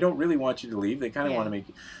through. They don't really want you to leave. They kind of want to make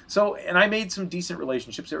you. So, and I made some decent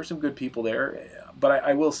relationships. There were some good people there. But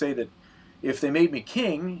I will say that if they made me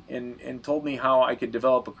king and told me how I could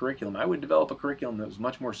develop a curriculum, I would develop a curriculum that was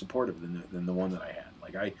much more supportive than the one that I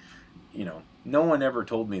had. No one ever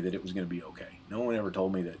told me that it was going to be okay. No one ever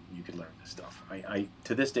told me that you could learn this stuff. I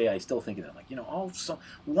to this day, I still think of that.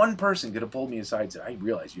 One person could have pulled me aside and said, "I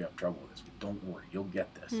realize you have trouble with this, but don't worry, you'll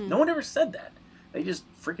get this." No one ever said that. They just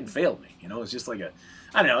freaking failed me. It's just like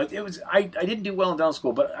I don't know. It was I didn't do well in dental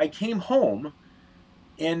school, but I came home,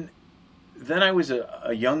 and then I was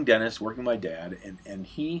a young dentist working with my dad, and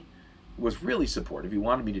he was really supportive. He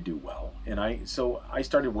wanted me to do well, and so I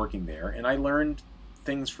started working there, and I learned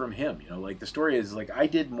things from him. The story is I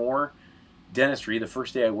did more dentistry the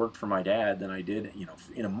first day I worked for my dad than I did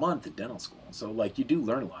in a month at dental school. So you do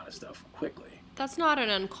learn a lot of stuff quickly. That's not an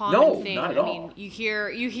uncommon thing. Not at I all. mean, you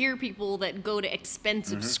hear people that go to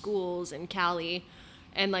expensive schools in Cali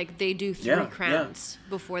and they do 3 crowns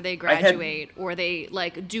before they graduate, or they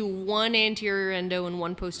do one anterior endo and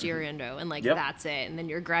one posterior endo, and that's it. And then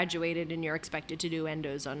you're graduated and you're expected to do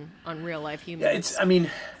endos on real life humans.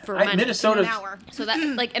 For money. Minnesota. In an hour. So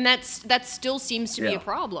that still seems to be a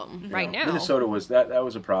problem right now. Minnesota was that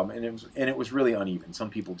was a problem, and it was really uneven. Some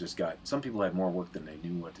people had more work than they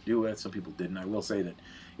knew what to do with. Some people didn't. I will say that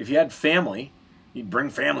if you had family, you'd bring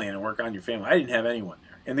family in and work on your family. I didn't have anyone there.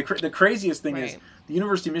 And the craziest thing is the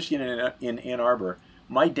University of Michigan in Ann Arbor.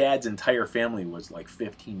 My dad's entire family was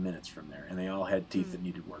 15 minutes from there, and they all had teeth that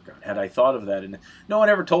needed work on. Had I thought of that, and no one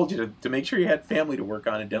ever told you to make sure you had family to work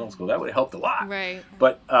on in dental school, that would have helped a lot. Right.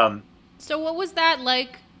 But so what was that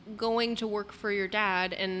like going to work for your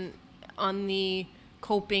dad, and on the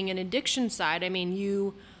coping and addiction side? I mean,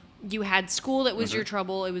 you you had school that was your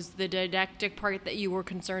trouble. It was the didactic part that you were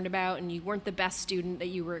concerned about, and you weren't the best student that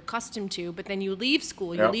you were accustomed to. But then you leave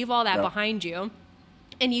school, you Yep. leave all that Yep. behind you,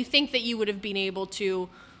 and you think that you would have been able to,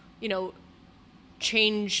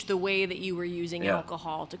 change the way that you were using Yeah.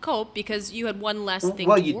 alcohol to cope because you had one less thing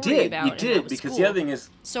Well, to you worry did. about. You and that did was because school. the other thing is,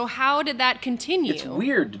 So how did that continue? it's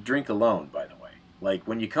weird to drink alone. By the way, like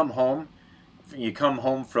when you come home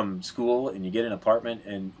from school and you get an apartment,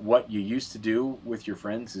 and what you used to do with your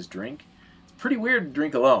friends is drink. It's pretty weird to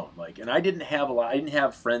drink alone. Like, and I didn't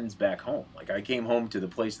have friends back home. Like, I came home to the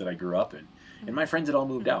place that I grew up in, and my friends had all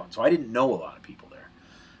moved out, so I didn't know a lot of people there.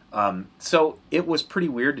 So it was pretty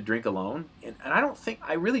weird to drink alone, and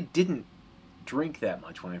I really didn't drink that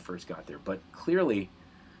much when I first got there. But clearly,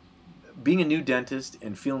 being a new dentist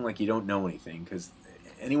and feeling like you don't know anything, because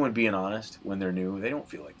anyone being honest when they're new, they don't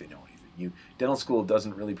feel like they know anything. Dental school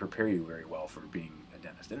doesn't really prepare you very well for being a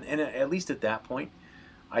dentist, and at least at that point,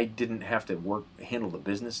 I didn't have to handle the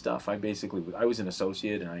business stuff. I was an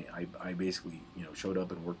associate, and I basically showed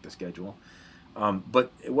up and worked the schedule.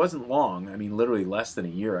 But it wasn't long. I mean, literally less than a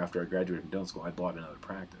year after I graduated from dental school, I bought another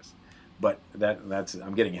practice. But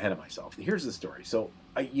I'm getting ahead of myself. Here's the story. So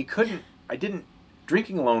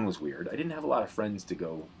drinking alone was weird. I didn't have a lot of friends to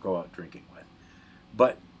go out drinking with.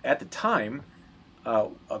 But at the time,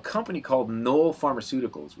 a company called Knoll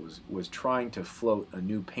Pharmaceuticals was trying to float a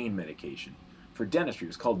new pain medication for dentistry. It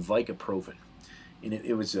was called Vicaprofen, and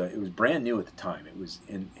it was brand new at the time. It was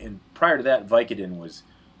and prior to that, Vicodin was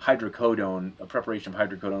hydrocodone, a preparation of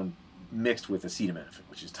hydrocodone mixed with acetaminophen,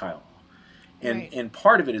 which is Tylenol. And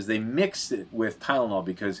part of it is they mix it with Tylenol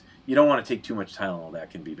because you don't want to take too much Tylenol. That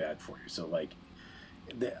can be bad for you. So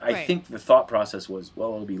I think the thought process was,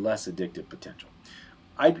 well, it'll be less addictive potential.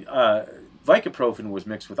 Vicaprofen was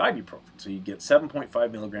mixed with ibuprofen. So you get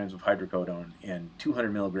 7.5 milligrams of hydrocodone and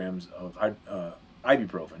 200 milligrams of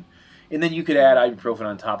ibuprofen. And then you could add ibuprofen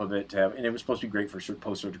on top of it and it was supposed to be great for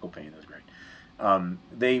post-surgical pain. That was great.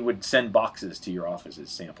 They would send boxes to your office as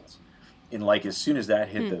samples. And as soon as that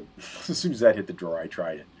hit the drawer, I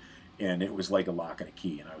tried it. And it was like a lock and a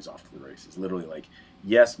key, and I was off to the races. Literally,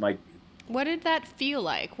 What did that feel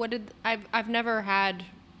like? I've never had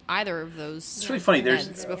either of those. It's really funny.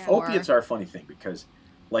 Before. Opiates are a funny thing because,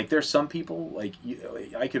 there's some people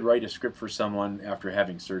I could write a script for someone after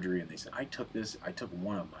having surgery, and they said I took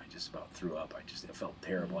one of them, I just about threw up. It felt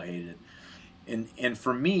terrible. I hated it. And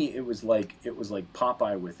for me, it was like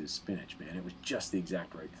Popeye with his spinach, man. It was just the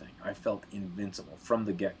exact right thing. I felt invincible from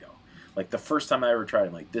the get-go. Like the first time I ever tried it,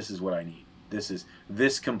 I'm like, this is what I need.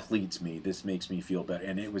 This completes me. This makes me feel better.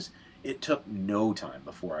 And it took no time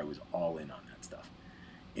before I was all in on that stuff.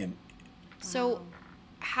 And so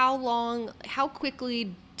how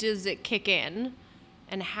quickly does it kick in,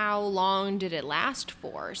 and how long did it last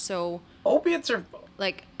for? So opiates are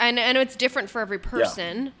I know it's different for every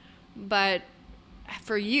person, but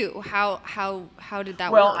for you, how did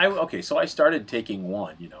that work? So I started taking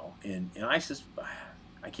one, and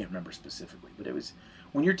I can't remember specifically, but it was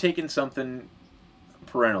when you're taking something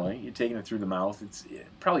parenterally, you're taking it through the mouth. It's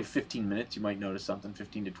probably 15 minutes. You might notice something,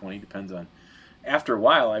 15 to 20, depends on. After a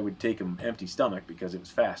while, I would take them empty stomach because it was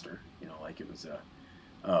faster, it was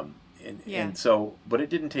and so, but it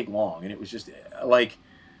didn't take long, and it was just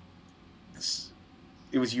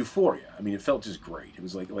it was euphoria. I mean, it felt just great. It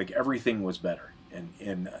was like everything was better,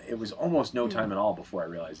 and it was almost no time at all before I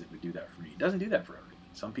realized it would do that for me. It doesn't do that for everyone.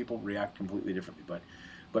 Some people react completely differently,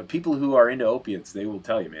 but people who are into opiates, they will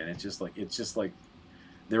tell you, man, it's just like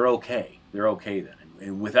they're okay. They're okay then,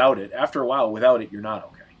 and without it, after a while, without it, you're not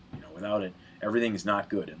okay. Without it, everything is not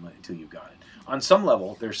good until you've got it. On some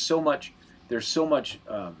level, there's so much.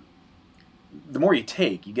 The more you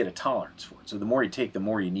take, you get a tolerance for it. So the more you take, the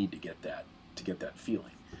more you need to get that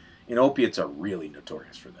feeling. And opiates are really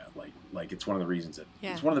notorious for that. Like it's one of the reasons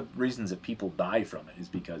that people die from it is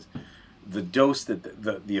because the dose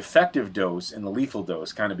the effective dose and the lethal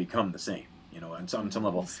dose kind of become the same. On some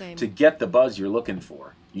level, to get the buzz you're looking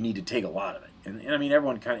for, you need to take a lot of it. And I mean,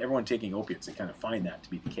 everyone taking opiates, they kind of find that to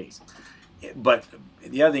be the case. But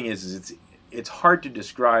the other thing is it's hard to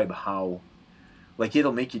describe how.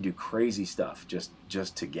 It'll make you do crazy stuff just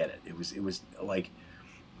to get it. It was like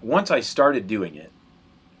once I started doing it,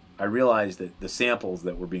 I realized that the samples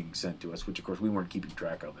that were being sent to us, which of course we weren't keeping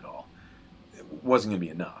track of at all, wasn't going to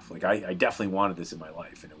be enough. I definitely wanted this in my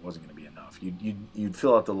life, and it wasn't going to be enough. You'd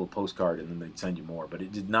fill out the little postcard, and then they'd send you more. But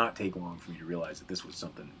it did not take long for me to realize that this was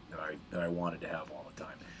something that I wanted to have all the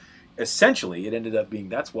time. Essentially, it ended up being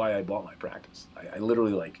that's why I bought my practice. I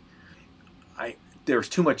literally there was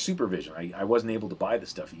too much supervision. I wasn't able to buy the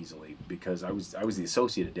stuff easily because I was the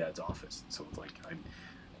associate at Dad's office. So it's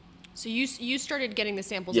So you started getting the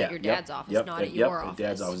samples Yeah, at your yep, dad's office, yep, not at yep, your at office.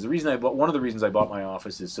 Dad's office. One of the reasons I bought my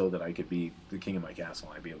office is so that I could be the king of my castle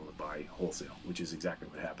and I'd be able to buy wholesale, which is exactly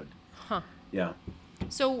what happened. Huh. Yeah.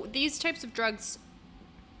 So these types of drugs,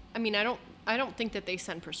 I mean, I don't think that they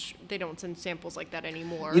they don't send samples like that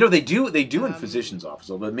anymore. You know, they do in physicians'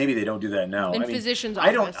 offices, but maybe they don't do that now. In physicians'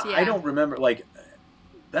 office, yeah. I don't remember, like,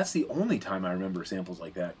 that's the only time I remember samples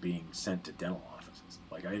like that being sent to dental offices.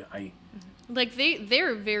 Like, I like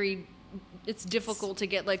they're very. It's difficult to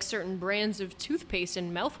get like certain brands of toothpaste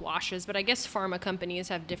and mouthwashes, but I guess pharma companies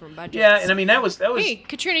have different budgets. yeah, and I mean, that was. Hey,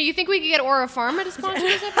 Katrina, you think we could get Aura Pharma to sponsor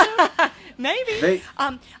this episode? Maybe.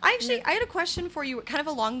 I had a question for you, kind of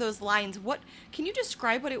along those lines. Can you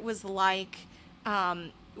describe what it was like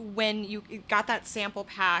when you got that sample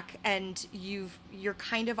pack and you're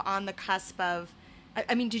kind of on the cusp of?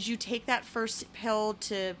 I mean, did you take that first pill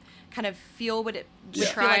to kind of feel what it would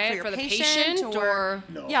feel like for your the patient, or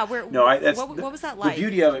No. yeah, what was that like? The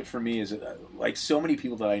beauty of it for me is that, like, so many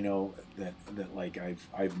people that I know that like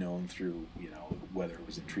I've known through, you know, whether it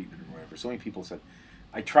was in treatment or whatever. So many people said,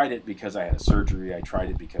 I tried it because I had a surgery. I tried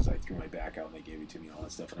it because I threw my back out and they gave it to me and all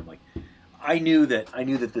that stuff. And I'm like, I knew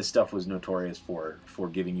that this stuff was notorious for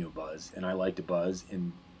giving you a buzz, and I liked a buzz,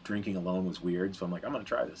 and drinking alone was weird. So I'm like, I'm gonna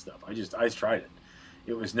try this stuff. I just tried it.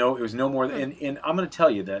 It was no more than, and I'm gonna tell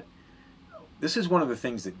you that this is one of the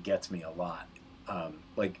things that gets me a lot.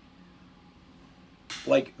 Like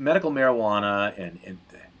medical marijuana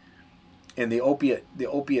and the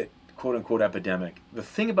opiate quote unquote epidemic. The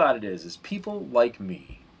thing about it is people like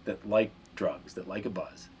me that like drugs, that like a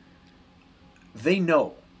buzz. They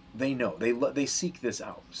know, they seek this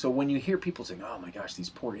out. So when you hear people saying, "Oh my gosh, these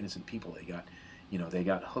poor innocent people, they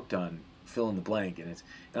got hooked on fill in the blank," and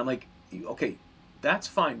I'm like, okay, that's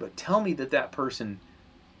fine, but tell me that person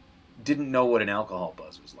didn't know what an alcohol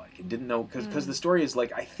buzz was like, and didn't know, because the story is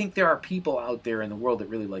like, I think there are people out there in the world that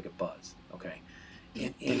really like a buzz, okay,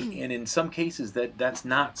 and in some cases that's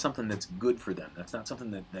not something that's good for them. That's not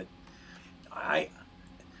something that I,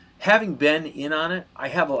 having been in on it, I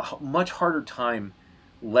have a much harder time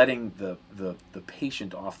letting the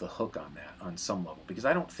patient off the hook on that on some level, because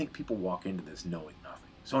I don't think people walk into this knowing nothing.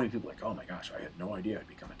 So many people are like, oh my gosh, I had no idea I'd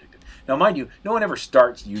become addicted. Now, mind you, no one ever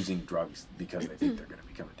starts using drugs because they think they're going to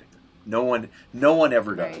become addicted. No one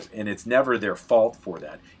ever does, Right. and it's never their fault for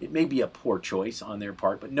that. It may be a poor choice on their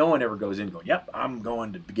part, but no one ever goes in going, yep, I'm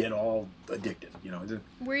going to get all addicted. You know.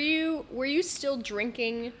 Were you still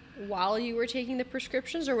drinking while you were taking the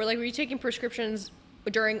prescriptions, or were you taking prescriptions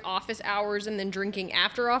during office hours and then drinking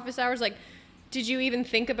after office hours? Like, did you even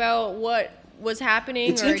think about what was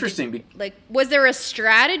happening? It's interesting. Was there a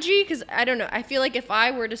strategy? Because I don't know. I feel like if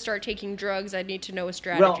I were to start taking drugs, I'd need to know a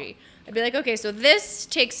strategy. I'd be like, okay, so this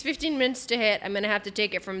takes 15 minutes to hit. I'm going to have to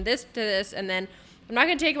take it from this to this, and then I'm not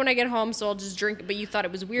going to take it when I get home, so I'll just drink it. But you thought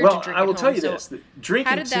it was weird to drink I will at tell home, you so this. Drinking,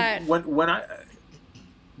 how did that... when I...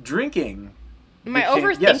 Drinking... Am I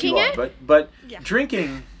overthinking yes, you it? are, but Yeah.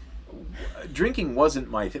 drinking wasn't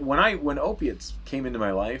my thing. When opiates came into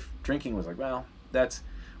my life, drinking was like, well, that's...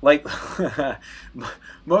 Like, So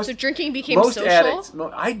drinking became most social? addicts,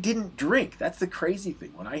 I didn't drink. That's the crazy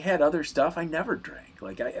thing. When I had other stuff, I never drank.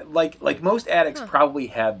 Like most addicts probably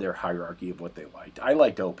had their hierarchy of what they liked. I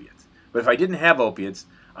liked opiates, but if I didn't have opiates,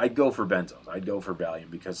 I'd go for benzos. I'd go for Valium,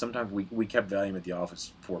 because sometimes we kept Valium at the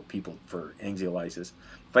office for people for anxiolysis.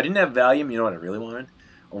 If I didn't have Valium, you know what I really wanted?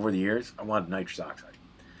 Over the years, I wanted nitrous oxide.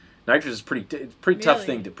 Nitrous is pretty tough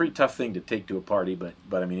thing to take to a party, but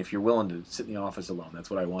I mean, if you're willing to sit in the office alone, that's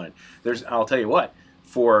what I wanted. I'll tell you what,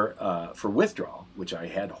 for withdrawal, which I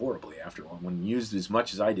had horribly after when used as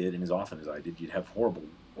much as I did and as often as I did, you'd have horrible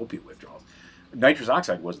opiate withdrawals. Nitrous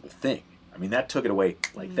oxide was the thing. I mean, that took it away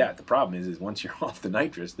like that. The problem is once you're off the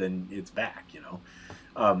nitrous, then it's back, you know.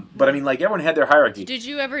 But I mean, like, everyone had their hierarchy. Did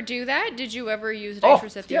you ever do that? Did you ever use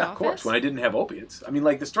nitrous at the office? Of course. When I didn't have opiates, I mean,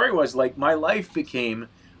 like, the story was like my life became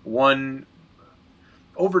one.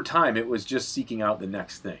 Over time, it was just seeking out the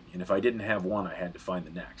next thing, and if I didn't have one, I had to find the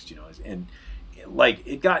next, you know. And like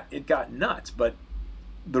it got nuts. But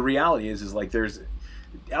the reality is like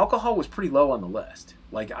alcohol was pretty low on the list.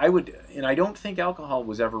 Like I don't think alcohol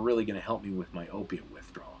was ever really going to help me with my opiate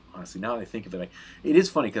withdrawal. Honestly, now that I think of it, it is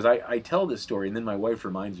funny because I tell this story and then my wife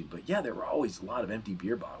reminds me. But yeah, there were always a lot of empty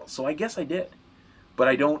beer bottles, so I guess I did. But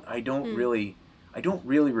I don't really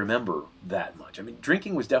remember that much. I mean,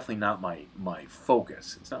 drinking was definitely not my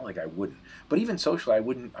focus. It's not like I wouldn't. But even socially, I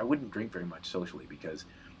wouldn't drink very much socially, because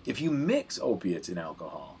if you mix opiates and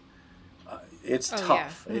alcohol, it's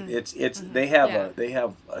tough. Yeah. They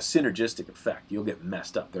have a synergistic effect. You'll get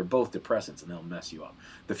messed up. They're both depressants, and they'll mess you up.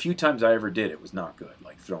 The few times I ever did, it was not good.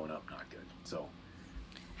 Like throwing up, not good. So,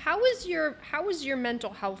 How was your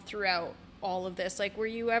mental health throughout all of this? Like, were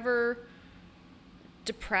you ever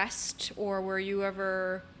depressed, or were you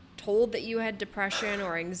ever told that you had depression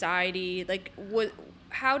or anxiety? Like,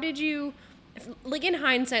 how did you, like, in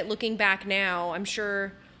hindsight, looking back now, I'm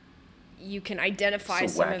sure you can identify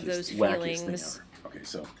some of those feelings. Okay,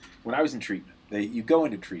 so when I was in treatment, you go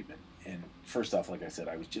into treatment, and first off, like I said,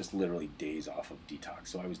 I was just literally days off of detox,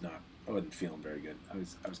 so I wasn't feeling very good. I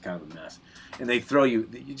was kind of a mess, and they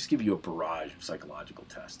just give you a barrage of psychological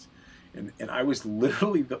tests, and I was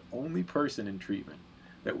literally the only person in treatment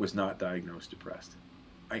that was not diagnosed depressed.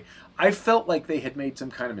 I felt like they had made some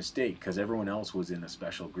kind of mistake because everyone else was in a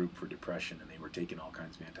special group for depression and they were taking all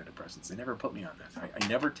kinds of antidepressants. They never put me on that. I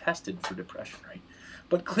never tested for depression, right?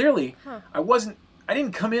 But clearly, I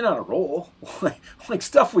didn't come in on a roll. Like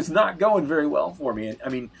stuff was not going very well for me. I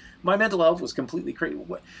mean, my mental health was completely crazy.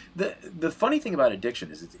 The funny thing about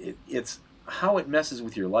addiction is it's how it messes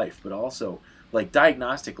with your life, but also, like,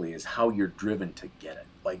 diagnostically is how you're driven to get it.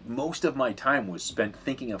 Like, most of my time was spent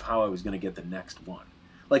thinking of how I was going to get the next one.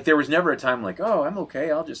 Like, there was never a time like, oh, I'm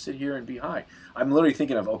okay, I'll just sit here and be high. I'm literally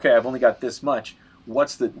thinking of, okay, I've only got this much.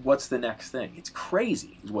 What's the next thing? It's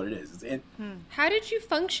crazy is what it is. How did you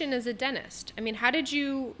function as a dentist? I mean, how did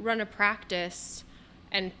you run a practice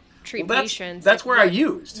and treat patients? That's where I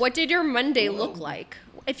used. What did your Monday look like?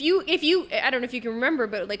 If you, I don't know if you can remember,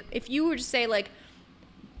 but, like, if you were to say, like,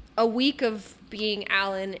 a week of being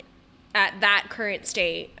Alan at that current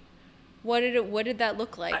state, what did that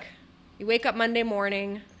look like? You wake up Monday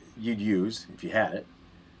morning. You'd use, if you had it.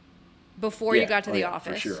 Before you got to the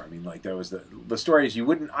office. For sure. I mean, like, that was the story is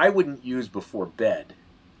I wouldn't use before bed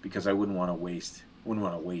because I wouldn't want to waste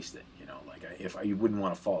it, you know, like you wouldn't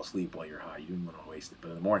want to fall asleep while you're high. You didn't want to waste it. But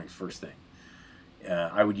in the morning, first thing.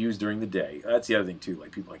 I would use during the day. That's the other thing too.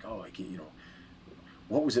 Like, people are like, oh, like, you know,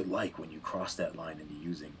 what was it like when you crossed that line into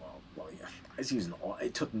using? Well, yeah, I was using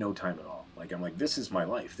it took no time at all. Like, I'm like, this is my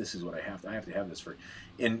life. This is what I have to have this for.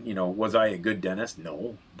 And, you know, was I a good dentist?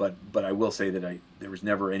 No, but I will say that there was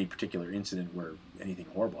never any particular incident where anything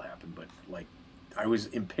horrible happened. But, like, I was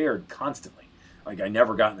impaired constantly. Like, I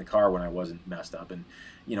never got in the car when I wasn't messed up. And,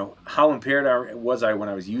 you know, how impaired was I when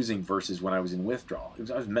I was using versus when I was in withdrawal?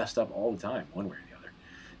 I was messed up all the time, one way or the other.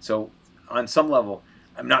 So on some level,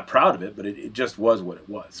 I'm not proud of it, but it just was what it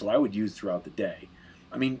was. So I would use throughout the day.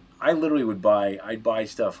 I mean, I literally I'd buy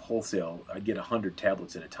stuff wholesale. I'd get 100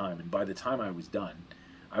 tablets at a time. And by the time I was done,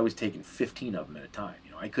 I was taking 15 of them at a time.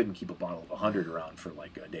 You know, I couldn't keep a bottle of 100 around for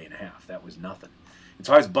like a day and a half. That was nothing. And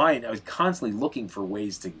so I was constantly looking for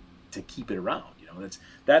ways to keep it around. You know,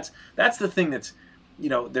 that's the thing that's, you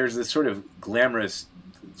know, there's this sort of glamorous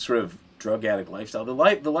sort of drug addict lifestyle. The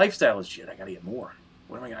lifestyle is shit. I got to get more.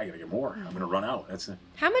 I got to get more. I'm going to run out.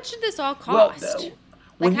 How much did this all cost?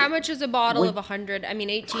 Well, how much is a bottle of 100? I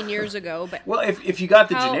mean, 18 years ago, but well, if you got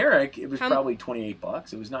the generic, it was probably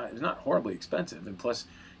 $28. It was not horribly expensive, and plus,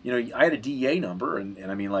 you know, I had a DEA number,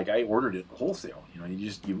 and I mean, like, I ordered it wholesale. You know,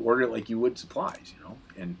 you order it like you would supplies. You know,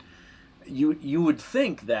 and you would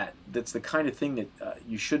think that that's the kind of thing that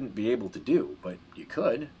you shouldn't be able to do, but you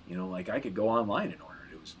could. You know, like, I could go online and order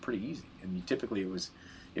it. It was pretty easy, and typically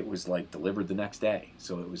it was like delivered the next day.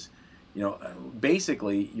 So it was. You know,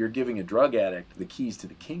 basically, you're giving a drug addict the keys to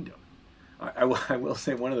the kingdom. I will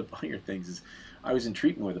say one of the funnier things is I was in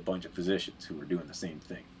treatment with a bunch of physicians who were doing the same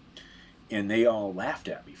thing. And they all laughed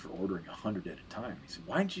at me for ordering 100 at a time. They said,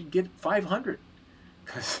 why didn't you get 500?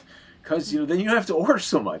 Because, you know, then you don't have to order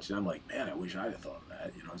so much. And I'm like, man, I wish I'd have thought of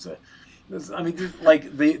that. You know, I mean,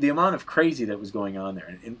 like, the amount of crazy that was going on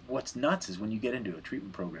there. And what's nuts is when you get into a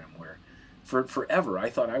treatment program where forever, I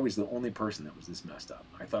thought I was the only person that was this messed up.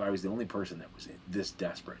 I thought I was the only person that was this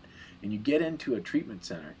desperate. And you get into a treatment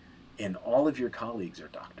center, and all of your colleagues are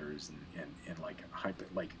doctors and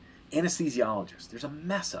like anesthesiologists. There's a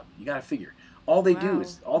mess up. You got to figure. All they do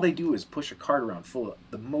is push a cart around full of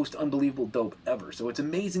the most unbelievable dope ever. So it's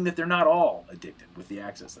amazing that they're not all addicted with the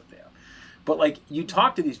access that they have. But, like, you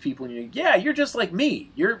talk to these people, and you're like, yeah, you're just like me.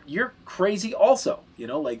 You're crazy also. You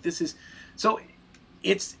know, like, this is so.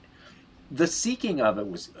 It's. The seeking of it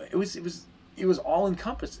was all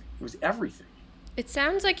encompassing. It was everything. It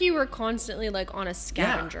sounds like you were constantly, like, on a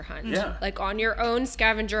scavenger hunt. Yeah. Like, on your own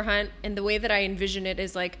scavenger hunt. And the way that I envision it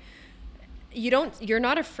is, like, you're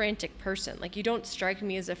not a frantic person. Like, you don't strike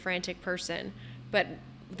me as a frantic person. But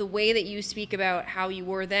the way that you speak about how you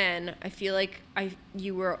were then, I feel like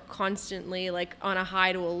you were constantly, like, on a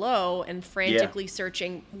high to a low and frantically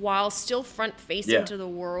searching while still front facing to the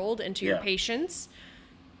world and to your patients,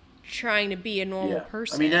 trying to be a normal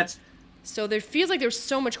person. I mean, so there feels like there's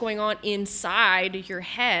so much going on inside your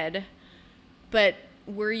head, but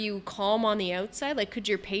were you calm on the outside? Like, could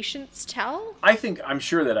your patients tell? I'm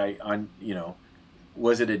sure that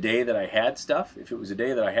was it a day that I had stuff? If it was a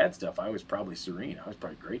day that I had stuff, I was probably serene. I was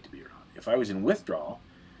probably great to be around. If I was in withdrawal,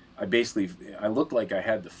 I looked like I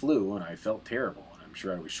had the flu and I felt terrible. And I'm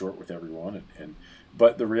sure I was short with everyone.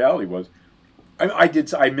 But the reality was,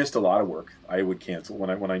 I missed a lot of work. I would cancel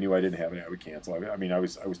when I knew I didn't have any. I would cancel. I mean, I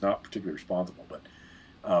was not particularly responsible, but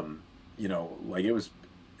like it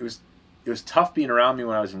was tough being around me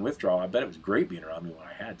when I was in withdrawal. I bet it was great being around me when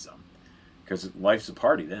I had some, because life's a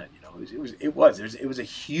party then. It was a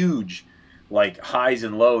huge, like, highs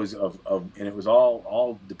and lows of and it was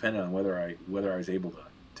all dependent on whether I was able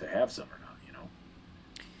to have some or not.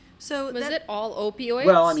 So was it all opioids?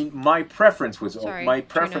 Well, I mean, my preference was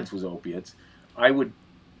Trina. was opiates.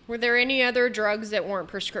 Were there any other drugs that weren't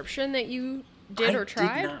prescription that you did or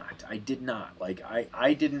tried? I did not. Like,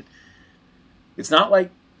 I didn't. It's not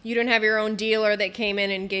like you didn't have your own dealer that came in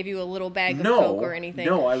and gave you a little bag of coke or anything.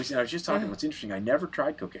 No, I was just talking. What's interesting, I never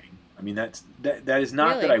tried cocaine. I mean, that is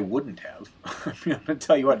not Really? that I wouldn't have. I mean, I'm gonna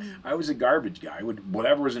tell you what, I was a garbage guy.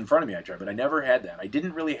 Whatever was in front of me, I tried, but I never had that. I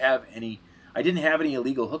didn't have any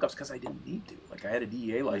illegal hookups because I didn't need to. Like, I had a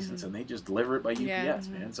DEA license, and they just deliver it by UPS,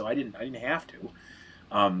 man. So I didn't have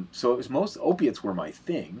to. So it was most opiates were my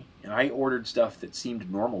thing, and I ordered stuff that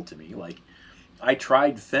seemed normal to me. Like, I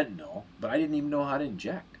tried fentanyl, but I didn't even know how to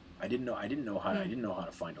inject. I didn't know how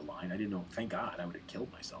to find a line. I didn't know. Thank God, I would have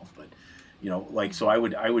killed myself. But so I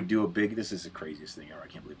would do a big. This is the craziest thing ever. I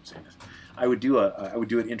can't believe I'm saying this. I would do it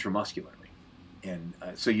intramuscularly, and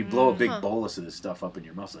so you blow a big bolus of this stuff up in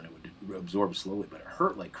your muscle, and it would absorb slowly, but it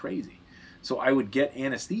hurt like crazy. So I would get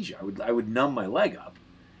anesthesia. I would numb my leg up,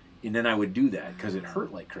 and then I would do that because it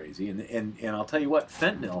hurt like crazy. And I'll tell you what,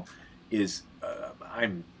 fentanyl is.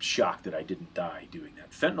 I'm shocked that I didn't die doing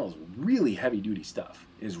that. Fentanyl is really heavy duty stuff.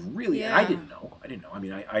 It is really. Yeah. And I didn't know. I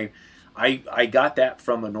mean, I got that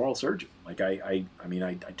from a neurosurgeon. Like I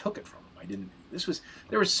took it from him. I didn't.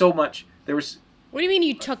 There was so much. There was. What do you mean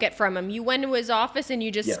you took it from him? You went to his office and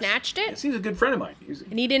you just snatched it? Yes, he was a good friend of mine.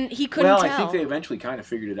 And he couldn't tell. Well, I think they eventually kind of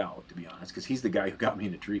figured it out, to be honest, because he's the guy who got me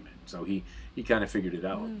into treatment. So he kind of figured it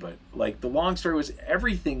out. But, like, the long story was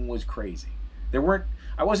everything was crazy.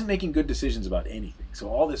 I wasn't making good decisions about anything. So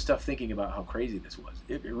all this stuff, thinking about how crazy this was,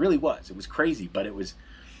 it really was. It was crazy, but it was,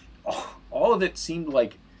 all of it seemed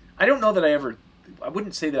like, I don't know that I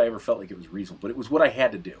wouldn't say that I ever felt like it was reasonable, but it was what I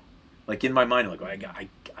had to do. Like, in my mind, like,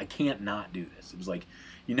 I can't not do this. It was like,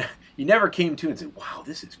 you never came to and said, wow,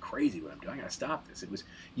 this is crazy what I'm doing. I got to stop this. It was,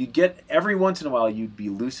 you'd get, every once in a while, you'd be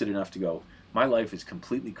lucid enough to go, my life is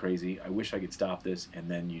completely crazy. I wish I could stop this. And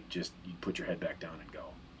then you'd put your head back down and go.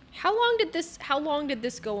 How long did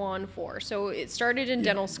this go on for? So it started in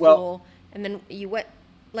dental school, and then you went,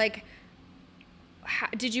 like,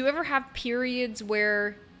 did you ever have periods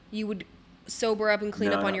where you would sober up and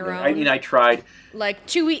clean up on your own? I mean, I tried.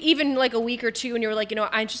 Like even like a week or two, and you were like,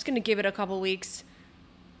 I'm just going to give it a couple weeks.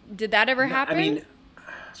 Did that ever happen? I mean,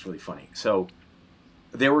 it's really funny. So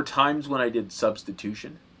there were times when I did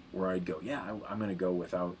substitution where I'd go, I'm going to go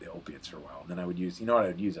without the opiates for a while. And then I would use,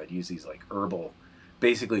 I'd use these like herbal.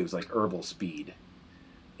 Basically, it was like herbal speed,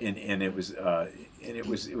 and it was one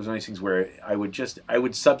of these things where I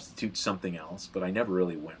would substitute something else, but I never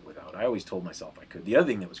really went without. I always told myself I could. The other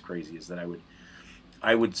thing that was crazy is that I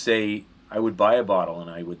would buy a bottle, and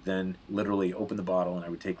I would then literally open the bottle, and I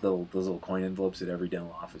would take those little coin envelopes that every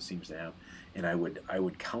dental office seems to have, and I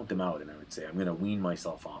would count them out, and I would say, I'm going to wean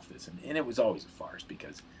myself off this, and it was always a farce,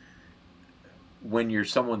 because when you're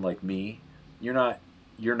someone like me, you're not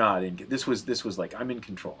in. This was like, I'm in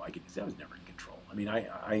control. I was never in control. I mean,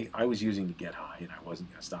 I was using to get high, and I wasn't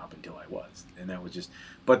going to stop until I was, and that was just.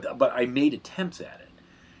 But I made attempts at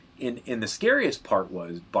it. And the scariest part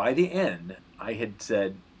was, by the end, I had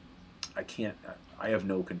said, I can't. I have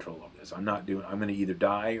no control over this. I'm going to either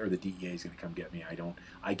die or the DEA is going to come get me.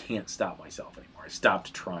 I can't stop myself anymore. I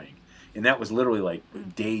stopped trying, and that was literally like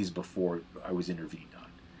days before I was intervened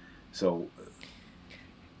on. So.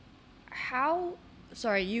 How?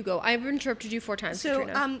 Sorry, you go. I've interrupted you 4 times, So,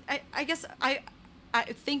 Katrina. I guess I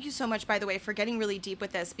thank you so much, by the way, for getting really deep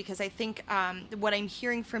with this, because I think what I'm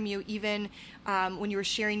hearing from you, even when you were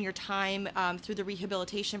sharing your time through the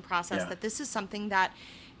rehabilitation process, that this is something that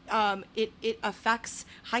it affects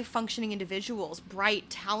high-functioning individuals, bright,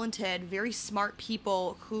 talented, very smart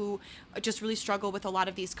people who just really struggle with a lot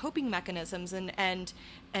of these coping mechanisms, and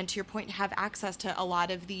to your point, have access to a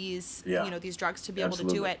lot of these, these drugs to be able to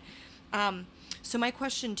do it. So my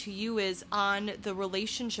question to you is on the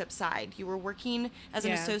relationship side. You were working as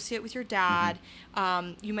an associate with your dad.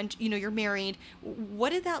 You mentioned, you're married. What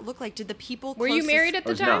did that look like? Did the people Were you married at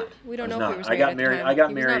the time? Not. We don't know not. if he was married at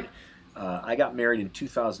the time. I got married in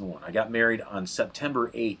 2001. I got married on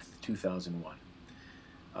September 8th, 2001.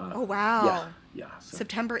 Oh, wow. Yeah. So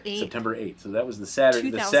September 8th. September 8th. So that was the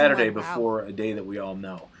Saturday before a day that we all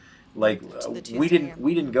know. Like we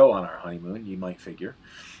didn't go on our honeymoon, you might figure.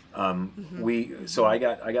 So I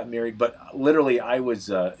got married, but literally I was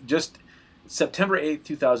just September 8th,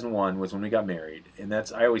 2001 was when we got married, and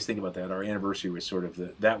I always think about that. Our anniversary was sort of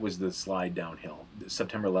that was the slide downhill.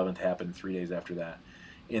 September 11th happened 3 days after that.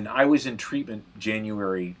 And I was in treatment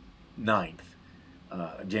January 9th.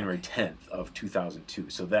 January 10th of 2002.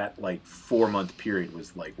 So that 4-month period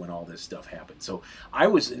was when all this stuff happened. So I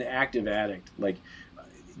was an active addict.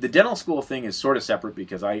 The dental school thing is sort of separate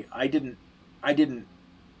because I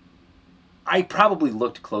probably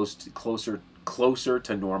looked closer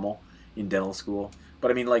to normal in dental school.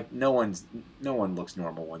 But I mean, no one looks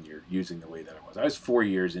normal when you're using the way that I was. I was 4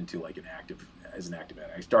 years into an active addict.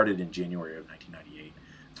 I started in January of 1998.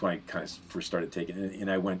 That's when I kind of first started taking it, and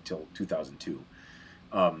I went till 2002.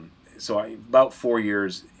 So about 4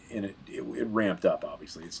 years, and it ramped up.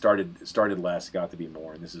 Obviously, it started less, got to be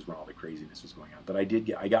more, and this is when all the craziness was going on. But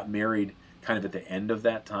I got married kind of at the end of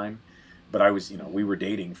that time, but I was we were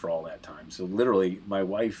dating for all that time. So literally, my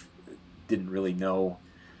wife didn't really know.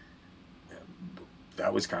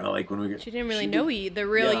 That was kind of like when we got. She didn't really know the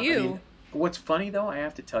real you. I mean, what's funny though, I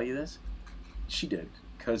have to tell you this, she did,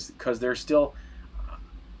 because there's still.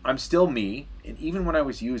 I'm still me, and even when I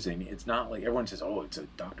was using, it's not like everyone says, "Oh, it's a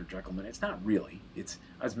Dr. Jekyll man." It's not really.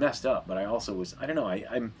 I was messed up, but I also was. I don't know.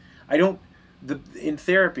 I don't. In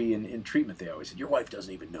therapy and in treatment, they always said, "Your wife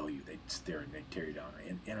doesn't even know you." They'd sit there and they'd tear you down,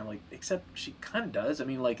 and I'm like, except she kind of does. I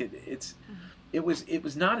mean, it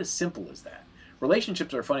was not as simple as that.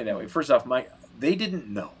 Relationships are funny that way. First off, they didn't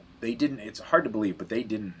know. They didn't. It's hard to believe, but they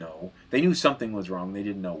didn't know. They knew something was wrong. They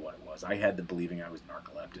didn't know what it was. I had them believing I was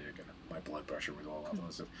narcoleptic and my blood pressure was all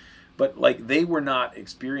that stuff. But they were not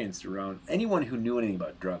experienced around. Anyone who knew anything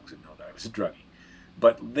about drugs would know that I was a druggie.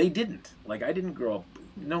 But they didn't. I didn't grow up.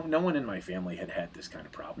 No one in my family had this kind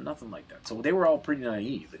of problem. Nothing like that. So they were all pretty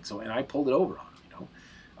naive. And I pulled it over on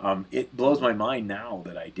them. It blows my mind now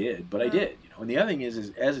that I did, but I did. And the other thing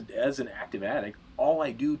is as an active addict, all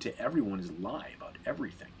I do to everyone is lie about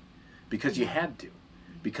everything, because you had to,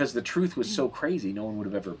 because the truth was so crazy, no one would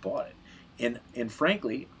have ever bought it. And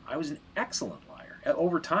frankly, I was an excellent liar.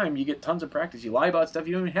 Over time, you get tons of practice. You lie about stuff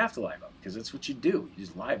you don't even have to lie about, because that's what you do. You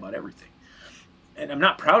just lie about everything. And I'm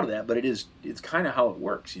not proud of that, but it's kind of how it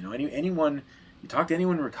works. Anyone, you talk to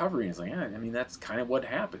anyone in recovery, and it's like, I mean, that's kind of what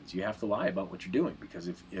happens. You have to lie about what you're doing, because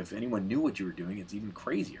if anyone knew what you were doing, it's even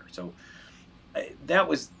crazier. So that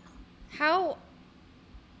was... How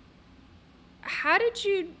did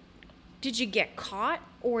you get caught,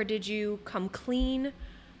 or did you come clean?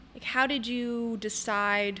 How did you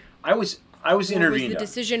decide? I was intervened. Was the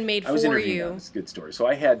decision made for you? It's a good story. So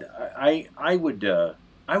I would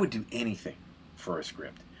do anything for a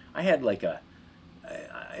script. I had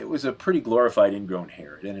it was a pretty glorified ingrown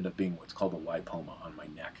hair. It ended up being what's called a lipoma on my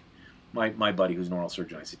neck. My buddy, who's an oral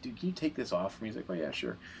surgeon, I said, "Dude, can you take this off for me?" He's like, "Oh yeah,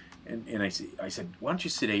 sure." And I said, "Why don't you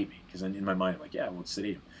sedate me?" Because in my mind, I'm like, "Yeah, we'll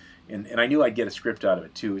sedate him." And I knew I'd get a script out of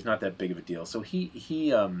it too. It was not that big of a deal. So he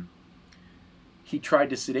tried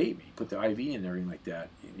to sedate me, put the IV in and everything like that,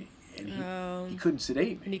 and he couldn't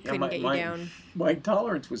sedate me. And he couldn't get you down. My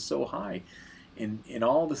tolerance was so high, and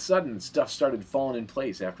all of a sudden stuff started falling in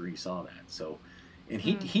place after he saw that. So, and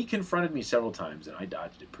he confronted me several times, and I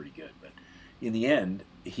dodged it pretty good. But in the end,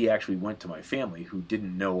 he actually went to my family, who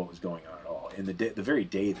didn't know what was going on at all. And the very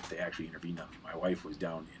day that they actually intervened on me, my wife was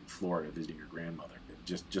down in Florida visiting her grandmother,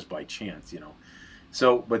 just by chance,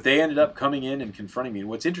 So, but they ended up coming in and confronting me. And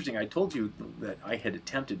what's interesting, I told you that I had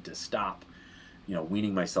attempted to stop,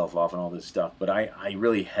 weaning myself off and all this stuff. But I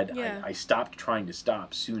really had, I stopped trying to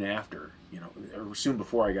stop soon after, or soon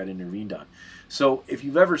before I got intervened on. So if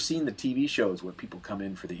you've ever seen the TV shows where people come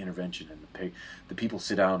in for the intervention and the people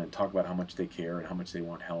sit down and talk about how much they care and how much they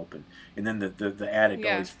want help, and then the addict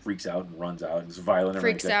always freaks out and runs out and is violent.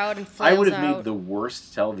 Freaks out and I would have made the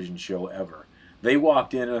worst television show ever. They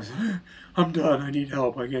walked in and I was, "I'm done. I need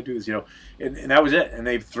help. I can't do this," and that was it. And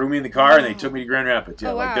they threw me in the car and they took me to Grand Rapids.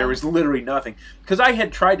 There was literally nothing, because I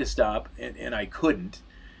had tried to stop and I couldn't,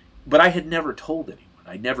 but I had never told anyone.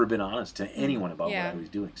 I'd never been honest to anyone about what I was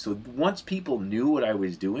doing. So once people knew what I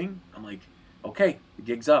was doing, I'm like, okay, the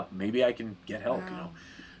gig's up. Maybe I can get help.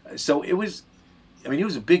 So it was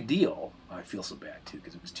a big deal. I feel so bad too,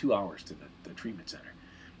 because it was 2 hours to the treatment center.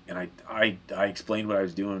 And I explained what I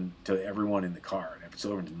was doing to everyone in the car, and so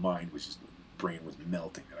everyone's mind was just, brain was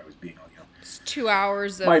melting that I was being, you know. It's 2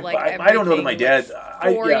 hours of I don't know that my dad.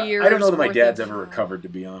 I don't know that my dad's worth ever recovered, to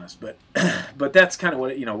be honest. But but that's kind of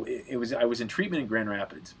what it was. I was in treatment in Grand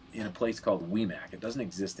Rapids in a place called WEMAC. It doesn't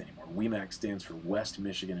exist anymore. WEMAC stands for West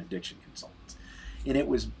Michigan Addiction Consultants, and it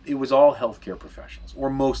was all healthcare professionals, or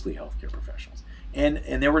mostly healthcare professionals, and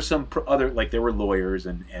there were some other, like there were lawyers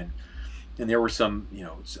and there were some,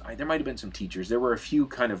 there might have been some teachers. There were a few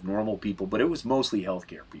kind of normal people, but it was mostly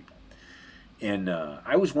healthcare people, and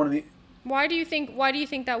I was one of the. Why do you think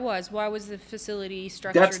that was? Why was the facility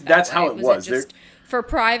structured That's that way? how it was. It just for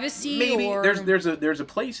privacy? Maybe or? there's a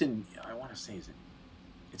place in, I want to say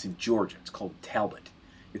it's in Georgia. It's called Talbot.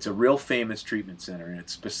 It's a real famous treatment center, and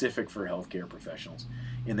it's specific for healthcare professionals,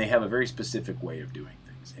 and they have a very specific way of doing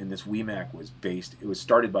things. And this WEMAC it was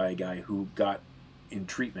started by a guy who got in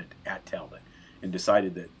treatment at Talbot and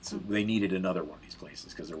decided that they needed another one of these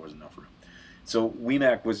places because there wasn't enough room. So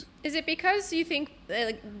WEMAC was. Is it because you think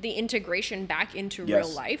the integration back into Yes,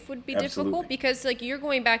 real life would be absolutely. difficult? Because you're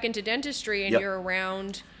going back into dentistry and Yep. you're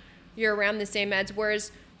around the same meds,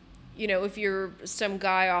 whereas if you're some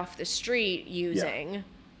guy off the street using,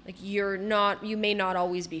 you may not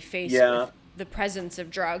always be faced with the presence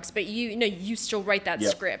of drugs, but you still write that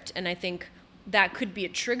Yep. script, and I think that could be a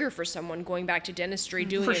trigger for someone going back to dentistry,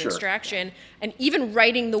 doing For an sure. extraction, and even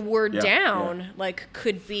writing the word Yeah, down,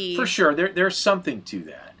 could be. For sure, there's something to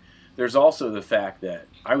that. There's also the fact that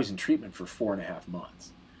I was in treatment for 4.5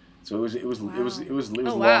 months, so it was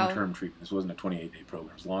Oh, wow. long-term treatment. This wasn't a 28-day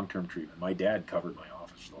program; it was long-term treatment. My dad covered my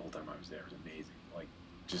office the whole time I was there. It was amazing.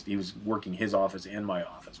 He was working his office and my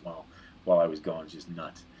office while I was gone. It was just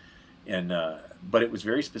nuts. And but it was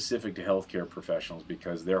very specific to healthcare professionals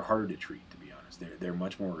because they're harder to treat. To be honest, they're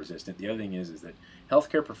much more resistant. The other thing is that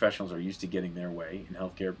healthcare professionals are used to getting their way in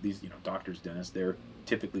healthcare. These doctors, dentists, they're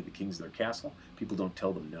typically the kings of their castle. People don't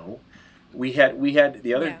tell them no. We had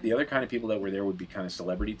the other kind of people that were there would be kind of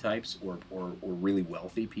celebrity types or really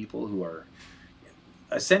wealthy people who are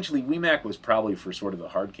essentially WEMAC was probably for sort of the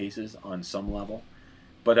hard cases on some level,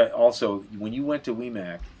 but also when you went to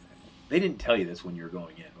WEMAC. They didn't tell you this when you were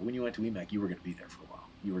going in, but when you went to WEMAC, you were going to be there for a while.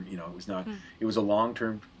 You were, it was not. It was a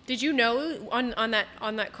long-term. Did you know on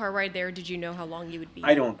that car ride there? Did you know how long you would be?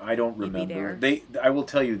 I don't remember. I will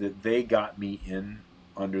tell you that they got me in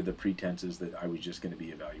under the pretenses that I was just going to be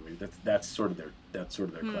evaluated. That's sort of their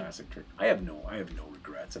classic trick. I have no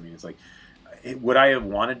regrets. I mean, it's like, would I have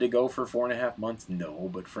wanted to go for 4.5 months? No,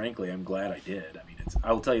 but frankly, I'm glad I did. I mean,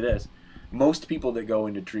 I will tell you this. Most people that go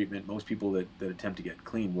into treatment, most people that attempt to get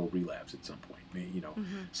clean will relapse at some point.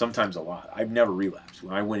 Sometimes a lot. I've never relapsed.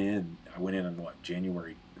 When I went in on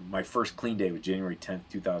January. My first clean day was January 10th,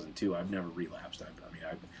 2002. I've never relapsed.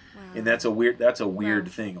 And that's a weird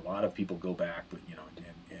thing. A lot of people go back, but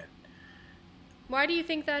and why do you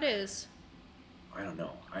think that is? I don't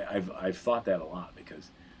know. I've thought that a lot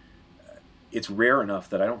because it's rare enough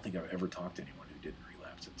that I don't think I've ever talked to anyone who didn't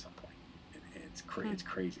relapse at some point. It's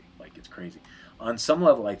crazy. It's crazy. On some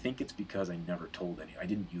level, I think it's because I never told I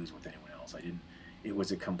didn't use with anyone else. It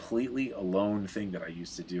was a completely alone thing that I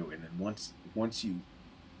used to do. And then once you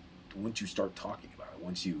start talking about it,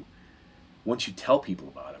 once you tell people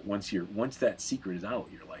about it, once that secret is out,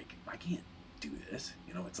 you're like, I can't do this.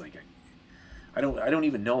 It's like I don't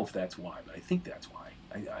even know if that's why, but I think that's why.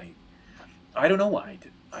 I don't know why I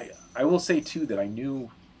did. I will say too that I knew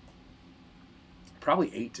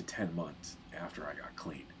probably 8 to 10 months after I got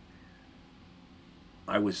clean,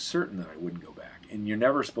 I was certain that I wouldn't go back. And you're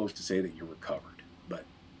never supposed to say that you're recovered, but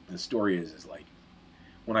the story is like,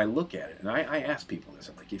 when I look at it, and I ask people this,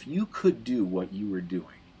 I'm like, if you could do what you were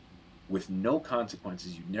doing with no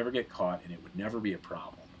consequences, you'd never get caught, and it would never be a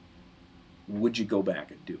problem, would you go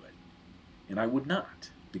back and do it? And I would not,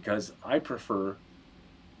 because I prefer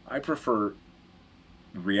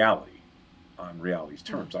reality on reality's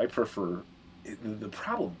terms. I prefer. The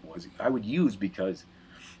problem was I would use because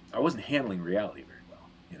I wasn't handling reality very well,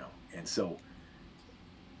 and so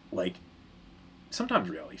sometimes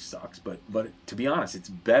reality sucks, but to be honest, it's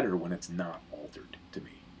better when it's not altered to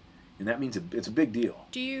me, and that means it's a big deal.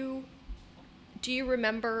 Do you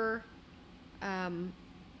remember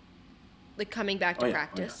coming back to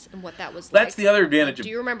practice and what that was like? That's the other advantage. Do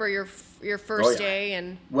you remember your first day?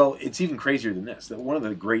 And well, it's even crazier than this. That one of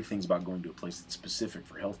the great things about going to a place that's specific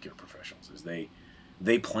for healthcare professionals is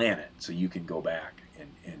they plan it so you can go back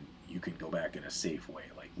and you can go back in a safe way.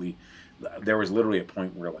 There was literally a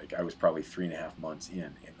point where I was probably 3.5 months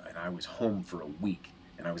in, and I was home for a week,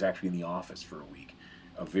 and I was actually in the office for a week.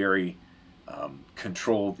 A very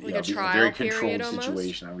controlled, Like a a trial very period controlled almost?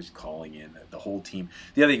 situation. I was calling in the whole team.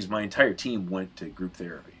 The other thing is my entire team went to group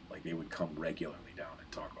therapy. Like they would come regularly down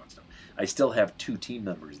and talk about stuff. I still have 2 team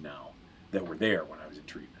members now that were there when I was in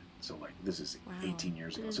treatment. So like this is 18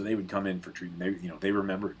 years ago. So they would come in for treatment. They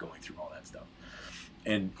remember going through all that stuff.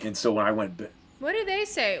 And so when I went, What do they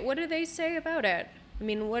say? What do they say about it? I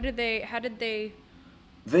mean, how did they...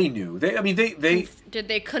 they knew. They Did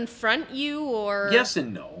they confront you, or... Yes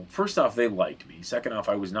and no. First off, they liked me. Second off,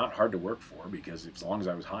 I was not hard to work for because as long as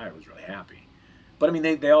I was high, I was really happy. But I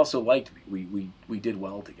mean, they also liked me. We did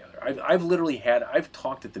well together. I've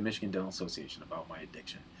talked at the Michigan Dental Association about my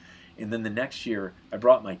addiction. And then the next year, I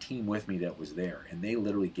brought my team with me that was there, and they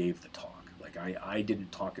literally gave the talk. Like, I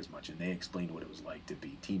didn't talk as much, and they explained what it was like to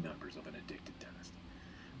be team members of an addicted dentist.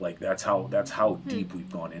 Like, that's how deep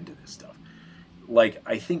we've gone into this stuff. Like,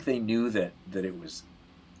 I think they knew that it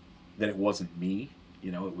wasn't me.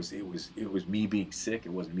 It was me being sick. It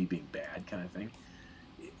wasn't me being bad, kind of thing.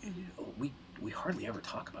 We hardly ever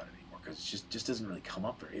talk about it anymore because it just doesn't really come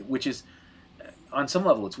up very. Which is, on some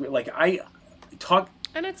level, it's weird. Like I talk.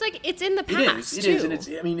 And it's like, it's in the past, It too. is, and it's,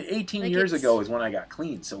 I mean, 18 Like, years it's- ago is when I got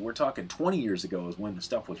clean, so we're talking 20 years ago is when the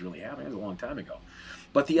stuff was really happening. It was a long time ago.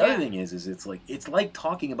 But the other thing is it's like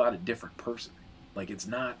talking about a different person. Like, it's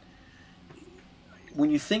not,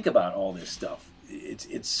 when you think about all this stuff, it's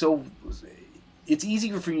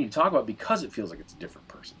easier for you to talk about because it feels like it's a different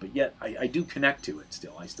person. But yet, I do connect to it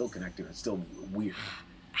still. I still connect to it. It's still weird.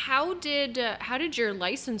 How did your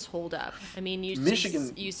license hold up? I mean, you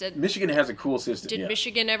said Michigan has a cool system. Did yeah.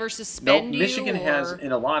 Michigan ever suspend No, you? Michigan has, or-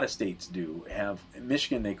 and a lot of states do have. In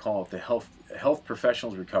Michigan, they call it the Health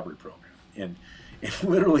Professionals Recovery Program. And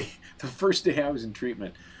literally, the first day I was in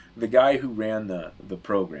treatment, the guy who ran the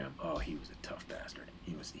program, he was a tough bastard.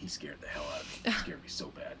 He scared the hell out of me. He scared me so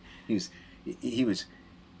bad. He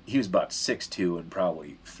was about 6'2" and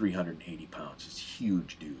probably 380 pounds. Just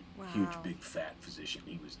huge dude, huge big fat physician.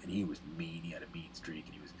 He was mean. He had a mean streak,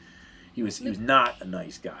 and he was not a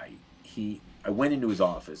nice guy. I went into his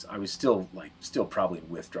office. I was still probably in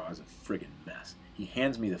withdrawal. I was a friggin' mess. He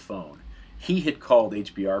hands me the phone. He had called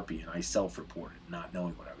HBRP, and I self-reported, not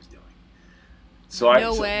knowing what I was doing. So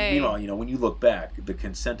No way. Meanwhile, when you look back, the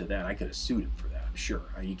consent of that, I could have sued him for that. I'm sure.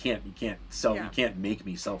 You can't make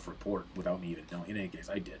me self-report without me even knowing. In any case,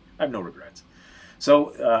 I did. I have no regrets.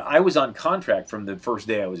 So I was on contract from the first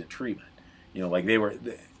day I was in treatment. Like they were.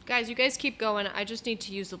 Guys, you guys keep going. I just need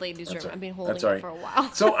to use the ladies' room. That's right. I've been holding That's it right. for a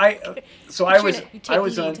while. So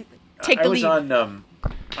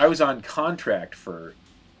I was on contract for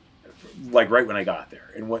like right when I got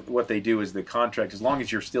there. And what they do is the contract, as long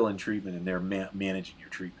as you're still in treatment and they're managing your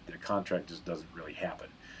treatment, their contract just doesn't really happen.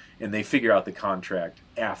 And they figure out the contract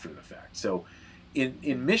after the fact. So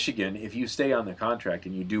in Michigan, if you stay on the contract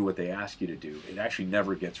and you do what they ask you to do, it actually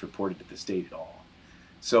never gets reported to the state at all.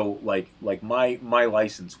 So like my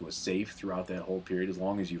license was safe throughout that whole period. As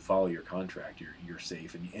long as you follow your contract, you're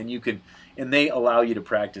safe, and you can, and they allow you to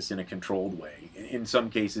practice in a controlled way. In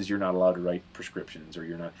some cases, you're not allowed to write prescriptions, or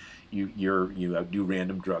you do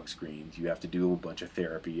random drug screens. You have to do a bunch of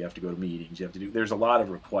therapy. You have to go to meetings. There's a lot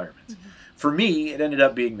of requirements. Mm-hmm. For me, it ended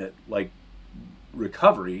up being that like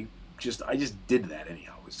recovery. I just did that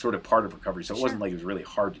anyhow. It was sort of part of recovery, so it wasn't like it was really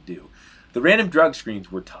hard to do. The random drug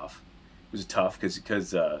screens were tough. It was tough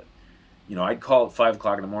because I'd call at 5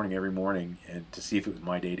 o'clock in the morning every morning and to see if it was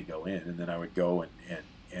my day to go in, and then I would go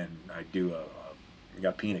and I'd do I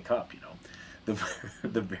got pee in a cup.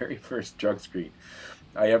 The very first drug screen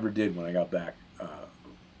I ever did when I got back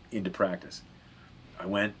into practice. I'm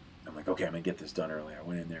like, okay, I'm gonna get this done early. I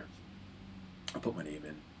went in there, I put my name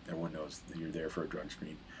in. Everyone knows that you're there for a drug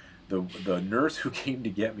screen. The nurse who came to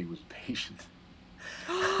get me was patient.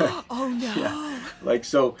 Oh no! Yeah. Like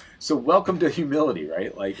so welcome to humility,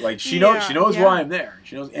 right? Like she knows why I'm there.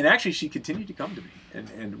 She knows, and actually she continued to come to me,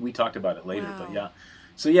 and we talked about it later. Wow. But yeah,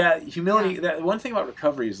 so yeah, humility. Yeah. That one thing about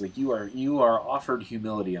recovery is like you are offered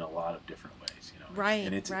humility in a lot of different ways,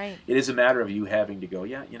 Right. And right. It is a matter of you having to go.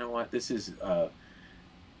 Yeah, you know what? This is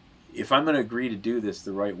if I'm going to agree to do this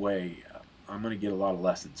the right way, I'm going to get a lot of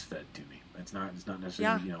lessons fed to me. It's not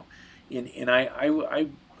necessarily and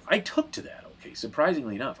I took to that. Okay,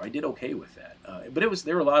 surprisingly enough, I did okay with that. But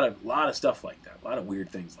there were a lot of stuff like that, a lot of weird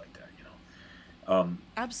things like that.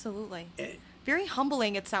 Absolutely. Very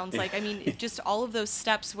humbling. It sounds like. I mean, just all of those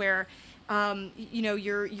steps where,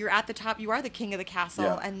 you're at the top. You are the king of the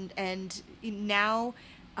castle, and now,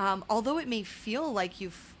 although it may feel like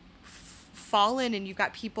you've fallen and you've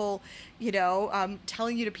got people,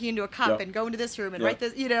 telling you to pee into a cup and go into this room and write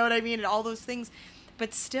this, you know what I mean, and all those things,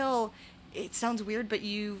 but still, it sounds weird, but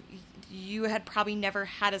you had probably never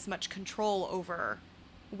had as much control over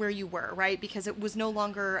where you were, right? Because it was no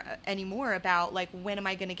longer anymore about like, when am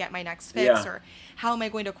I going to get my next fix, or how am I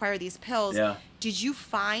going to acquire these pills? Yeah. Did you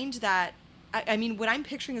find that, I mean, what I'm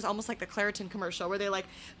picturing is almost like the Claritin commercial where they like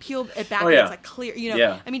peel it back and it's like clear, you know?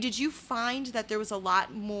 Yeah. I mean, did you find that there was a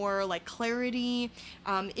lot more like clarity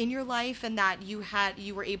in your life, and that you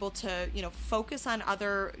were able to, you know, focus on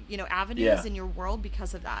other, you know, avenues in your world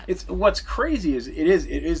because of that? It's what's crazy is it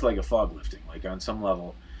is like a fog lifting. Like on some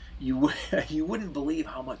level, you wouldn't believe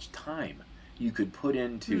how much time you could put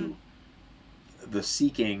into the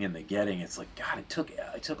seeking and the getting. It's like, God, it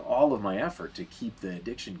took all of my effort to keep the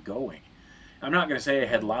addiction going. I'm not going to say I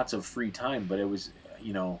had lots of free time, but it was,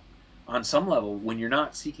 you know, on some level, when you're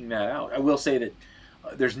not seeking that out. I will say that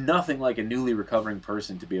there's nothing like a newly recovering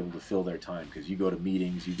person to be able to fill their time, because you go to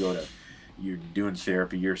meetings, you're doing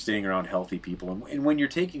therapy, you're staying around healthy people, and when you're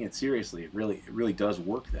taking it seriously, it really does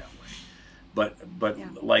work that way. But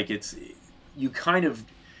like you kind of,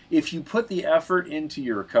 if you put the effort into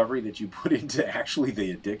your recovery that you put into actually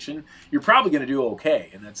the addiction, you're probably going to do okay.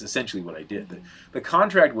 And that's essentially what I did. The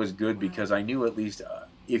contract was good because I knew at least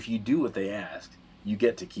if you do what they ask, you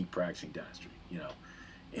get to keep practicing dentistry, you know,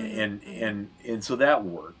 and so that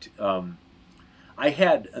worked. I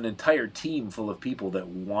had an entire team full of people that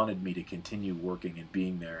wanted me to continue working and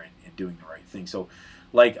being there and doing the right thing. So,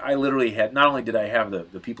 like, I literally had, not only did I have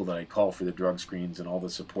the people that I call for the drug screens and all the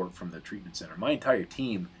support from the treatment center, my entire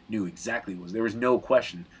team knew exactly what was. There was no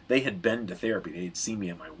question. They had been to therapy. They had seen me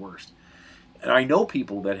at my worst. And I know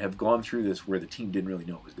people that have gone through this where the team didn't really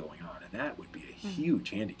know what was going on, and that would be a huge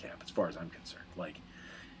handicap as far as I'm concerned. Like,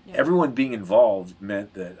 everyone being involved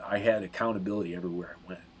meant that I had accountability everywhere I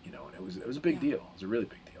went, you know, and it was a big deal. It was a really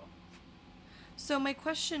big deal. So my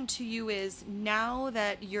question to you is, now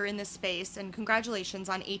that you're in this space, and congratulations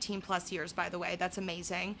on 18 plus years, by the way, that's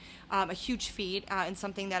amazing, a huge feat, and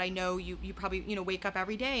something that I know you probably, you know, wake up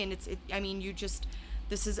every day, and I mean, you just,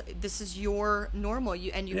 this is your normal,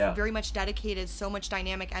 and you've very much dedicated so much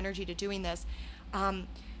dynamic energy to doing this.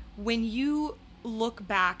 When you look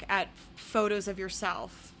back at photos of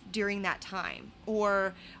yourself during that time,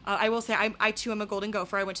 or I will say, I too am a Golden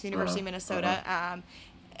Gopher. I went to the University of Minnesota,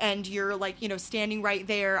 and you're like, you know, standing right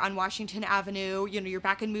there on Washington Avenue, you know, you're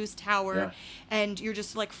back in Moose Tower, and you're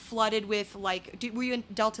just like flooded with like, were you in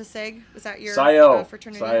Delta Sig? Was that your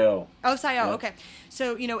fraternity? Psi-O. Oh, Psi-O, okay.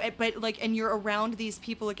 So, you know, but like, and you're around these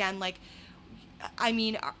people again, like, I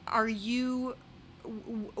mean, are you,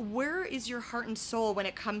 where is your heart and soul when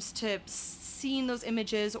it comes to seeing those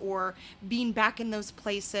images or being back in those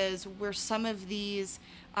places where some of these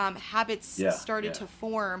habits started to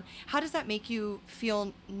form? How does that make you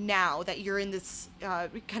feel now that you're in this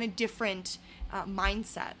kind of different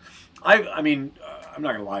mindset? I mean, I'm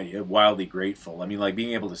not going to lie to you, wildly grateful. I mean, like,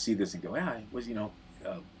 being able to see this and go, I was, you know,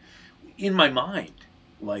 in my mind,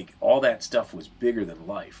 like, all that stuff was bigger than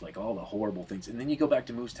life, like all the horrible things. And then you go back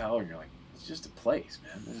to Moose Tower and you're like, it's just a place,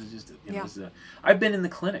 man. This is just you know, I've been in the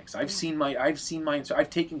clinics. I've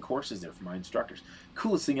taken courses there from my instructors.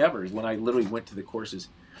 Coolest thing ever is when I literally went to the courses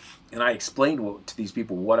and I explained to these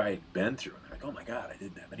people what I had been through. And they're like, oh my God, I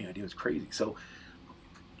didn't have any idea. It was crazy. So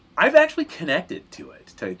I've actually connected to it,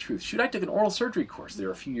 to tell you the truth. Shoot, I took an oral surgery course there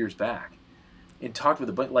a few years back and talked with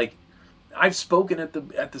a bunch, like, I've spoken at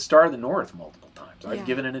the Star of the North multiple times. I've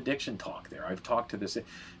given an addiction talk there. I've talked to this.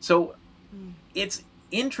 So it's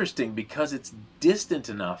interesting because it's distant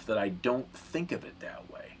enough that I don't think of it that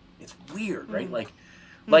way. It's weird, right? Like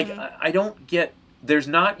I don't get. There's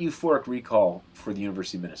not euphoric recall for the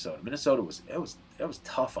University of Minnesota. Minnesota was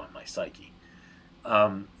tough on my psyche.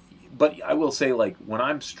 But I will say, like, when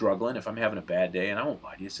I'm struggling, if I'm having a bad day, and I won't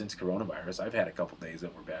lie to you, since coronavirus, I've had a couple days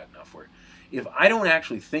that were bad enough where, if I don't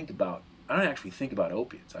actually think about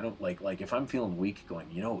opiates. I don't like if I'm feeling weak, going,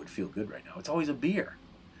 you know, it would feel good right now. It's always a beer.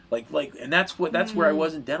 Like, and that's where I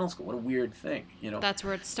was in dental school. What a weird thing, you know. That's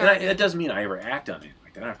where it started. That doesn't mean I ever act on it.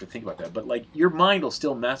 Like, I don't have to think about that. But like, your mind will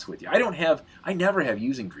still mess with you. I never have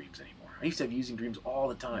using dreams anymore. I used to have using dreams all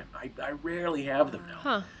the time. I rarely have them now.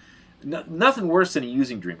 Huh. Nothing worse than a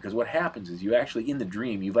using dream, because what happens is you actually, in the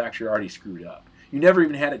dream, you've actually already screwed up. You never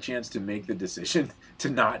even had a chance to make the decision to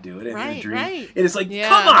not do it in the dream. Right. And it's like,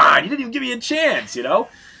 come on, you didn't even give me a chance, you know.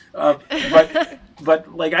 But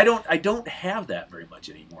like, I don't have that very much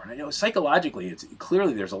anymore. And I know psychologically, it's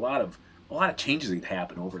clearly there's a lot of changes that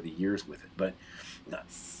happen over the years with it. But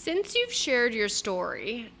since you've shared your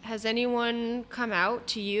story, has anyone come out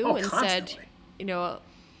to you and constantly said, you know,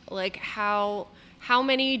 like how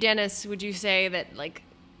many dentists would you say that like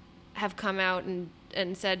have come out and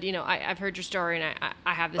and said, you know, I've heard your story and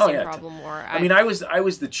I have the Oh, same yeah. problem, or I mean, I was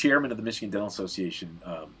the chairman of the Michigan Dental Association.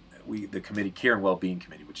 The committee, Care and Wellbeing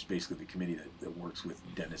Committee, which is basically the committee that works with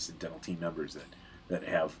dentists and dental team members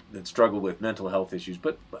that struggle with mental health issues,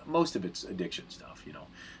 but most of it's addiction stuff, you know.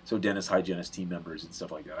 So dentists, hygienists, team members, and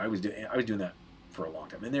stuff like that. I was doing that for a long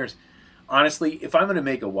time. And there's, honestly, if I'm going to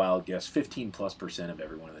make a wild guess, 15+% of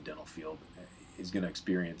everyone in the dental field is going to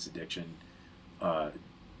experience addiction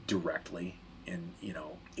directly, and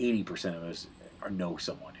 80% of us know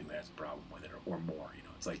someone who has a problem with it or more. You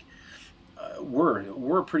know, it's like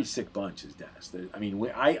we're a pretty sick bunch as dentists. I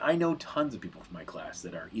mean, I know tons of people from my class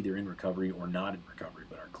that are either in recovery or not in recovery,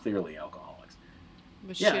 but are clearly alcoholics.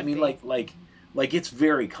 Yeah, I mean, like it's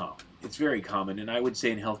very common. It's very common, and I would say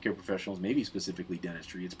in healthcare professionals, maybe specifically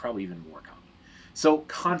dentistry, it's probably even more common. So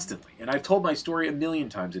constantly, and I've told my story a million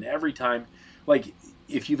times, and every time, like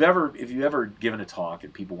if you've ever given a talk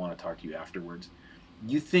and people want to talk to you afterwards,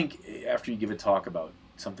 you think after you give a talk about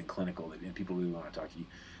something clinical and people really want to talk to you,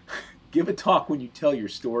 give a talk when you tell your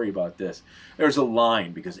story about this. There's a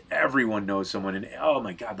line because everyone knows someone, and oh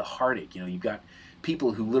my God, the heartache. You know, you've got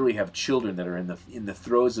people who literally have children that are in the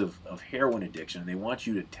throes of heroin addiction, and they want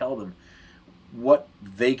you to tell them what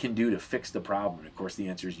they can do to fix the problem. And of course, the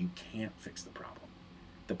answer is you can't fix the problem.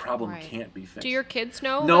 The problem can't be fixed. Do your kids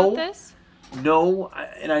know about this? No,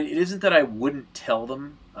 it isn't that I wouldn't tell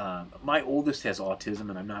them. My oldest has autism,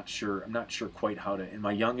 and I'm not sure quite how to. And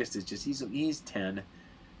my youngest is just he's 10.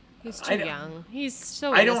 He's too young. He's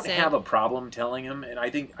so I innocent. don't have a problem telling him, and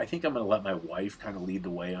I think I'm going to let my wife kind of lead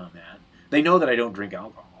the way on that. They know that I don't drink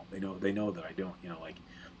alcohol. They know that I don't. You know, like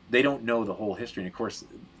they don't know the whole history. And of course,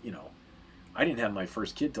 you know, I didn't have my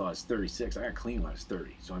first kid till I was 36. I got clean when I was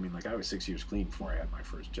 30. So I mean, like I was 6 years clean before I had my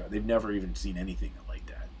first job. They've never even seen anything like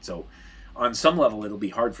that. So on some level, it'll be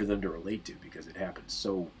hard for them to relate to because it happened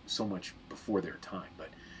so much before their time. But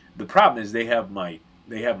the problem is they have my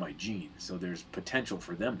genes, so there's potential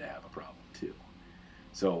for them to have a problem too.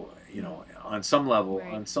 So you know, on some level,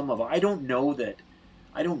 I don't know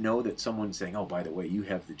that someone's saying, "Oh, by the way, you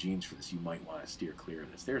have the genes for this. You might want to steer clear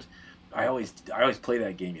of this." I always play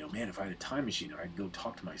that game. You know, man, if I had a time machine, I'd go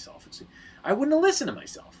talk to myself and say, I wouldn't have listened to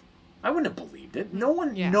myself. I wouldn't have believed it. No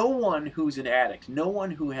one who's an addict, no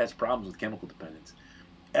one who has problems with chemical dependence,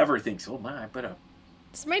 ever thinks, "Oh my, I better."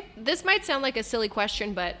 This might sound like a silly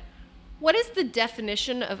question, but what is the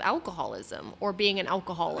definition of alcoholism or being an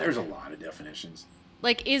alcoholic? There's a lot of definitions.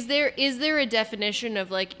 Like, is there a definition of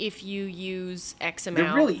like if you use X amount?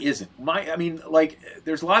 There really isn't.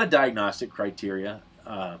 There's a lot of diagnostic criteria.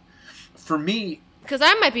 For me, because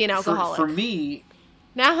I might be an alcoholic. For me,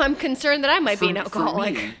 now I'm concerned that I might be an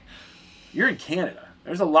alcoholic. For me, you're in Canada.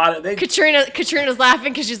 There's a lot of Katrina's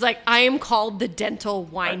laughing because she's like, I am called the dental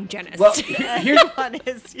wine genist. Well,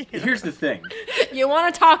 here's the thing. You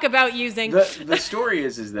want to talk about using the story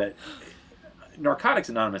is that Narcotics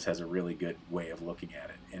Anonymous has a really good way of looking at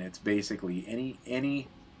it, and it's basically any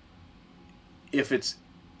if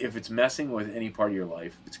it's messing with any part of your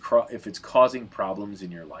life, if it's causing problems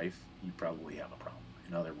in your life, you probably have a problem.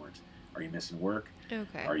 In other words, are you missing work?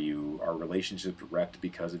 Okay. Are relationships wrecked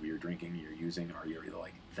because of your drinking, your using?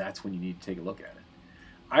 That's when you need to take a look at it.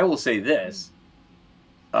 I will say this: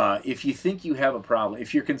 if you think you have a problem,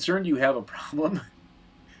 if you're concerned you have a problem,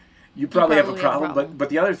 you probably have a problem. But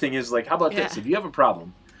the other thing is, like, how about this? If you have a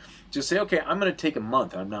problem, just say, okay, I'm going to take a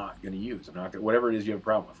month. I'm not going to use. I'm not gonna, whatever it is you have a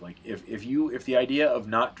problem with. Like, if the idea of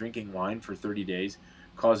not drinking wine for 30 days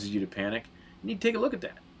causes you to panic, you need to take a look at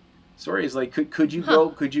that. Story is like, could you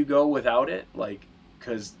go without it? Like,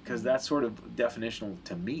 because that's sort of definitional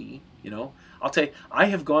to me. You know, I'll tell you, I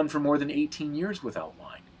have gone for more than 18 years without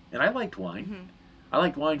wine, and I liked wine. Mm-hmm. I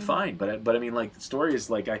liked wine fine, but I mean, like, the story is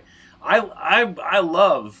like I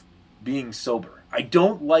love being sober. I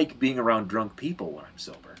don't like being around drunk people when I'm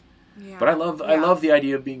sober. Yeah. But I love the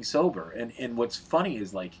idea of being sober. And what's funny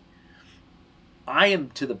is, like, I am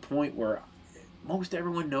to the point where most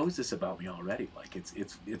everyone knows this about me already. Like, it's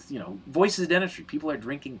you know, Voices of Dentistry. People are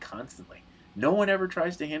drinking constantly. No one ever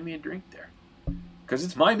tries to hand me a drink there because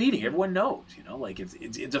it's my meeting. Everyone knows, you know. Like,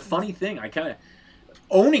 it's a funny thing. I kind of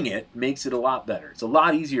owning it makes it a lot better. It's a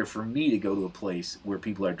lot easier for me to go to a place where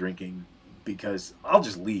people are drinking because I'll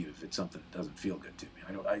just leave if it's something that doesn't feel good to me.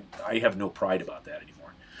 I have no pride about that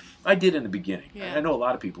anymore. I did in the beginning. Yeah. I know a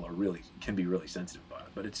lot of people can be really sensitive about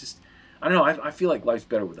it, but it's just, I don't know. I feel like life's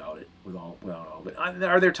better without it, without all of it.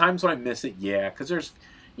 Are there times when I miss it? Yeah, because there's,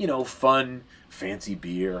 you know, fun, fancy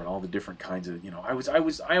beer and all the different kinds of, you know. I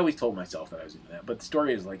always told myself that I was into that, but the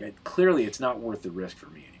story is, like, clearly it's not worth the risk for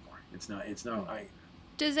me anymore. It's not.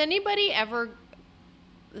 Does anybody ever?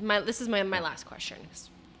 This is my last question.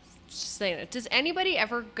 saying it. Does anybody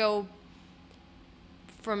ever go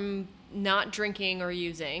from not drinking or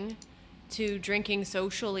using to drinking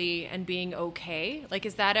socially and being okay? Like,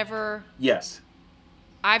 is that ever? Yes.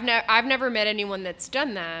 I've never met anyone that's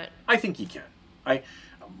done that. I think you can.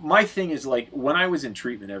 My thing is, like, when I was in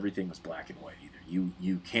treatment, everything was black and white. Either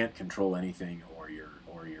you can't control anything, or you're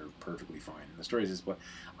perfectly fine. And the story is this: but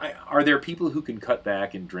are there people who can cut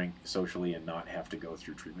back and drink socially and not have to go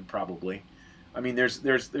through treatment? Probably. I mean, there's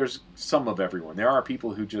some of everyone. There are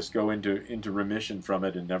people who just go into remission from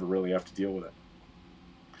it and never really have to deal with it.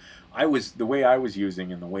 The way I was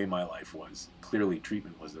using and the way my life was, clearly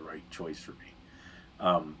treatment was the right choice for me.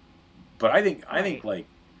 But I think like,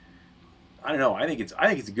 I don't know. I think it's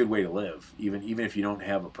a good way to live, even if you don't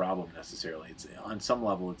have a problem necessarily. It's on some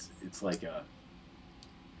level, it's like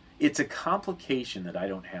it's a complication that I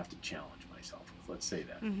don't have to challenge myself with. Let's say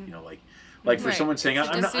that. Mm-hmm. You know, like for Right. someone saying, It's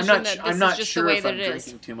a I'm decision not that I'm this not is just sure the way if that I'm it is.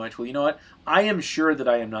 drinking too much. Well, you know what? I am sure that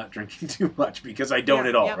I am not drinking too much because I don't Yeah,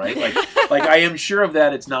 at all, yep. right? Like I am sure of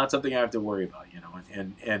that. It's not something I have to worry about, you know.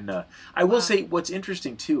 And I will say what's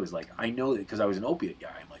interesting too is, like, I know that because I was an opiate guy.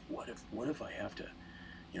 I'm like, what if I have to,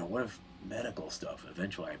 you know, what if medical stuff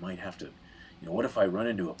eventually I might have to, you know, what if I run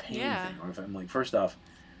into a pain Yeah. thing, or if I'm like, first off,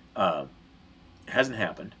 it hasn't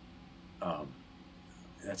happened.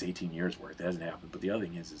 That's 18 years worth. It hasn't happened. But the other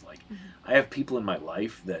thing is like, I have people in my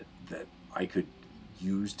life that I could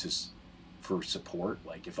use for support.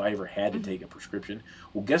 Like, if I ever had to take a prescription,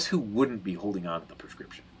 well, guess who wouldn't be holding on to the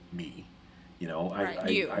prescription? Me. You know,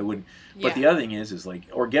 Right. You. I wouldn't. Yeah. But the other thing is like,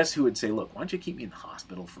 or guess who would say, look, why don't you keep me in the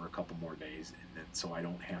hospital for a couple more days, and then, so I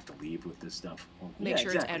don't have to leave with this stuff. Well, Make yeah,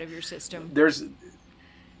 sure exactly. it's out of your system.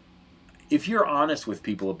 If you're honest with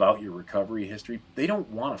people about your recovery history, they don't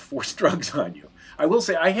want to force drugs on you. I will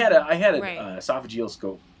say, I had a Right. esophageal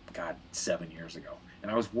scope, 7 years ago,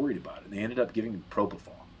 and I was worried about it. And they ended up giving me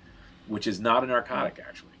propofol, which is not a narcotic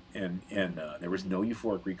actually, and there was no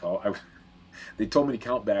euphoric recall. They told me to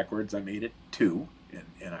count backwards. I made it 2,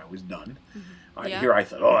 and I was done. Yeah. Here I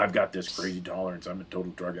thought, I've got this crazy tolerance. I'm a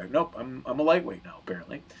total drug addict. Nope, I'm a lightweight now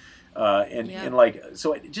apparently. And like,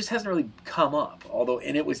 so it just hasn't really come up.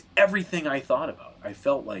 And it was everything I thought about. I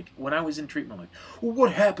felt like when I was in treatment, I'm like, well,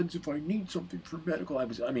 what happens if I need something for medical?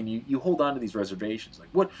 You hold on to these reservations. Like,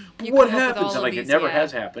 what You come up with happens? all And of like, these, it never yeah.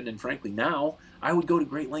 has happened. And frankly, now I would go to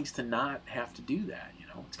great lengths to not have to do that. You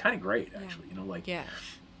know, it's kind of great actually. You know, like, Yeah.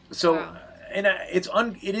 so, Wow. and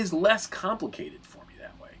it is less complicated for me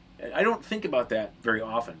that way. I don't think about that very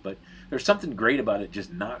often, but there's something great about it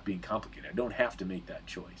just not being complicated. I don't have to make that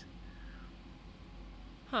choice.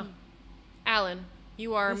 Huh. Alan,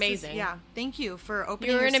 you are This is- amazing. yeah, thank you for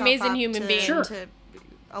opening You're an yourself amazing up human to, being. Sure. to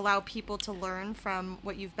allow people to learn from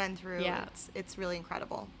what you've been through. Yeah. It's really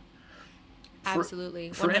incredible. Absolutely.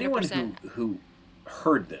 100%. For anyone who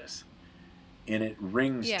heard this and it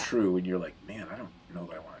rings Yeah. true, and you're like, man, I don't know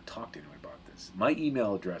that I want to talk to anyone about this. My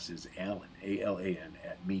email address is Alan, ALAN,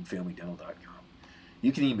 at meadfamilydental.com.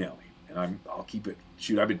 You can email me, and I'll keep it.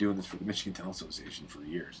 Shoot, I've been doing this for the Michigan Dental Association for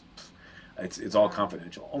years. It's all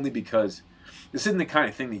confidential, only because this isn't the kind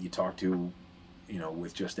of thing that you talk to, you know,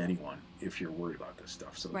 with just anyone if you're worried about this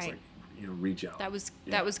stuff. So Right. it's like, you know, reach out. That was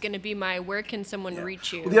Yeah. going to be where can someone Yeah.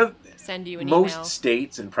 reach you? Well, the other- Send you an most email.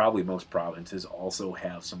 states and probably most provinces also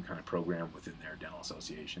have some kind of program within their dental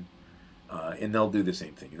association, and they'll do the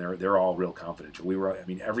same thing. They're all real confidential.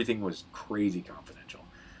 Everything was crazy confidential,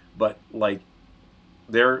 but like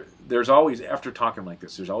there's always, after talking like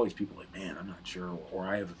this, there's always people like, man, I'm not sure, or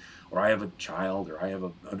I have a child, or I have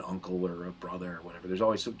an uncle or a brother or whatever. There's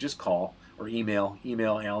always, so just call or email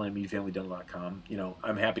Alan at meadfamilydental.com. You know,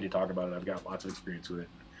 I'm happy to talk about it. I've got lots of experience with it.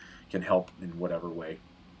 Can help in whatever way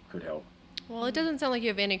could help. Well, it doesn't sound like you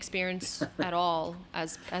have any experience at all,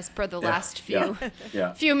 as per the Yeah, last few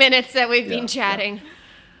yeah. few minutes that we've Yeah, been chatting.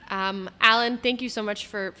 Alan, thank you so much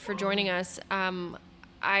for joining us.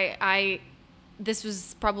 This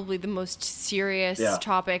was probably the most serious Yeah.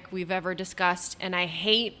 topic we've ever discussed, and I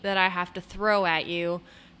hate that I have to throw at you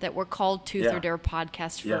that we're called Tooth Yeah. or Dare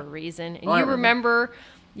podcast for Yeah. a reason. And Oh, I you remember.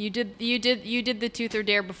 you did the Tooth or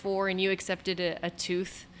Dare before, and you accepted a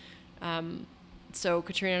tooth. So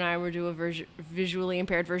Katrina and I will do a visually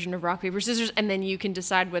impaired version of rock, paper, scissors, and then you can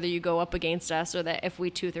decide whether you go up against us or that if we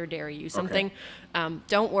tooth or dare you something.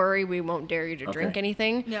 Don't worry, we won't dare you to drink Okay.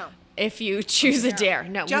 anything. No. If you choose a dare, no,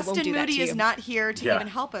 we won't Justin do that Moody to is you. not here to Yeah. even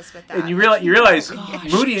help us with that. And you realize Gosh,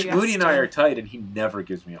 Moody and I are Justin. tight, and he never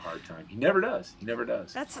gives me a hard time. He never does.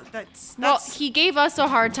 That's Well, he gave us a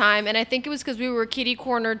hard time, and I think it was because we were kitty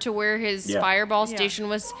cornered to where his Yeah. fireball Yeah. station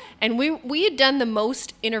was, and we had done the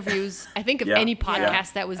most interviews I think of Yeah. any Yeah.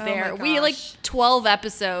 podcast that was Oh there. my We had like gosh. 12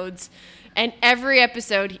 episodes, And every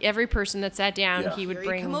episode, every person that sat down, Yeah. he would Here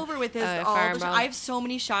bring you come over with his a fireball. I have so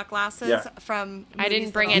many shot glasses Yeah. from. I didn't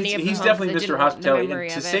movies bring that any I'll- of He's them. definitely That Mr. didn't want the Hospitality. memory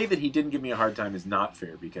And to of say it. that he didn't give me a hard time is not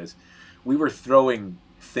fair because we were throwing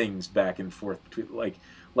things back and forth between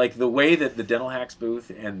like the way that the dental hacks booth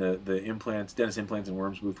and the implants, dentist implants and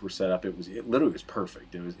worms booth were set up. It literally was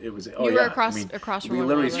perfect. It was. Oh You were yeah. across- I mean, across from we one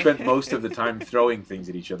literally another. spent most of the time throwing things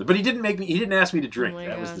at each other. But he didn't ask me to drink. Oh my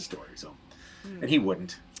That was gosh. the story. So, and he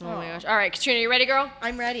wouldn't. Oh my gosh. All right, Katrina, you ready, girl?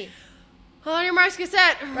 I'm ready. On your marks, get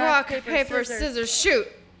set. Rock, paper, paper, scissors. scissors, shoot.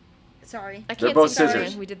 Sorry. I They're can't both see scissors.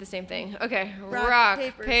 Darwin. We did the same thing. Okay. Rock, Rock,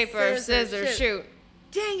 paper, paper, scissors, scissors, shoot. shoot.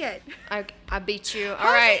 Dang it. I beat you. All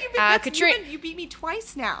How right, did you beat- that's- Katrina. You beat me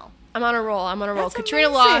twice now. I'm on a roll. That's Katrina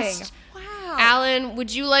amazing. lost. Wow. Alan,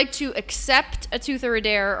 would you like to accept a tooth or a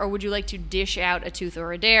dare, or would you like to dish out a tooth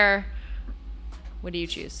or a dare? What do you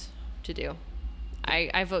choose to do?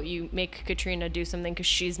 I vote you make Katrina do something because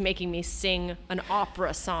she's making me sing an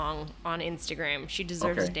opera song on Instagram. She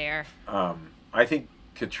deserves a Okay. dare. I think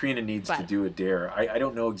Katrina needs to But- do a dare. I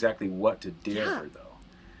don't know exactly what to dare Yeah. her though.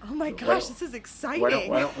 Oh my Why gosh, don't- this is exciting.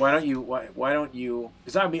 Why don't you?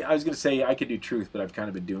 Because I mean, I was gonna say I could do truth, but I've kind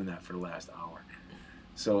of been doing that for the last hour.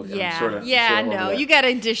 So Yeah, I'm sort of no, you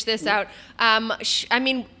gotta dish this out. I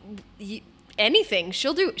mean, anything.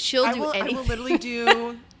 She'll do I will anything. literally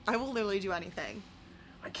do. I will literally do anything.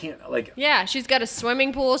 I can't like. Yeah, she's got a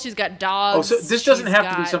swimming pool. She's got dogs. Oh, so this doesn't she's have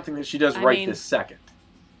to be got- something that she does I right mean- this second.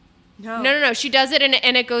 No. She does it,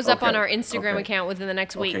 and it goes up on Okay, our Instagram okay. account within the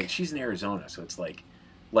next week. Okay, she's in Arizona, so it's like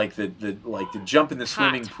the jump in the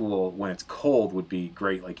swimming Hot. pool when it's cold would be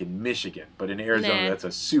great, like in Michigan. But in Arizona, Nah. that's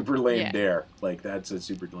a super lame Yeah. dare. Like that's a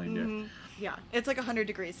super lame dare. Mhm. Yeah, it's like 100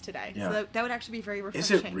 degrees today, Yeah. so that would actually be very Is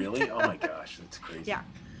refreshing. it really? Oh my gosh, that's crazy. Yeah.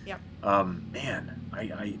 Yeah. Man,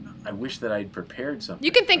 I wish that I'd prepared something.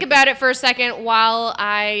 You can think about it for a second while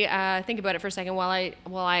I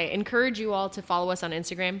while I encourage you all to follow us on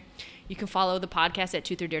Instagram. You can follow the podcast at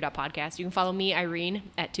toothordare.podcast. You can follow me, Irene,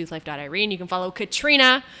 at toothlife.irene. You can follow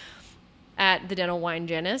Katrina at the Dental Wine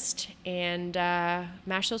Genist, and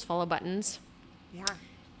mash those follow buttons. Yeah.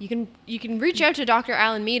 You can reach out to Dr.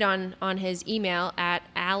 Alan Mead on his email at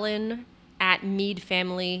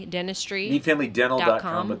alan@meadfamilydentistry.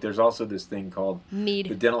 Meadfamilydental.com, but there's also this thing called Mead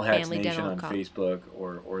the Dental Hacks Family Nation on Dental.com. Facebook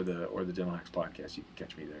or the Dental Hacks podcast. You can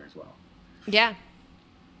catch me there as well. Yeah.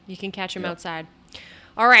 You can catch him Yeah. outside.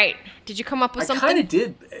 All right. Did you come up with I something? kind of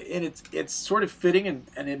did, and it's sort of fitting,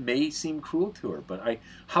 and it may seem cruel to her, but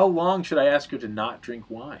how long should I ask her to not drink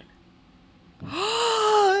wine?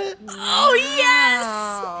 Oh, yes!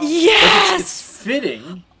 Wow. Yes! It's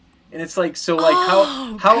fitting, and it's like how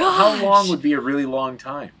long gosh. would be a really long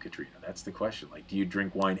time, Katrina? That's the question. Like, do you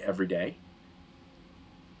drink wine every day?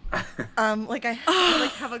 Like I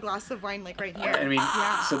have a glass of wine like right here. I mean,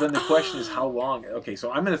 so then the question is how long? Okay,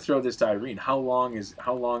 so I'm going to throw this to Irene. How long is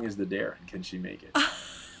the dare, and can she make it?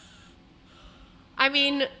 I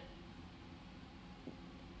mean,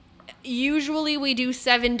 usually we do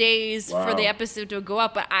 7 days for the Wow. episode to go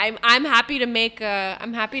up, but I'm happy to make a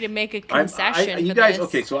concession. You for guys, this.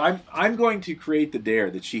 okay, so I'm going to create the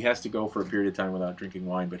dare that she has to go for a period of time without drinking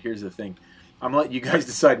wine. But here's the thing, I'm gonna let you guys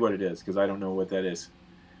decide what it is because I don't know what that is.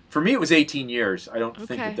 For me, it was 18 years. I don't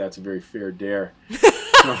think Okay. that's a very fair dare.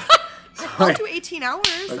 I'll do 18 hours.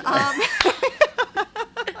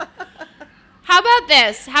 How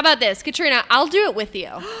about this, Katrina? I'll do it with you.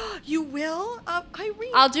 You will?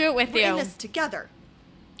 Irene. I'll do it with We're you. in this together.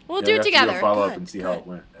 We'll Yeah, do we it have to together. follow up Good, and see how good. it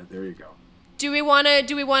went. There you go. Do we want to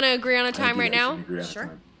agree on a I time think right you guys now? should agree on a Sure.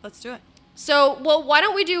 time. Let's do it. So, well, why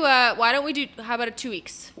don't we do how about a 2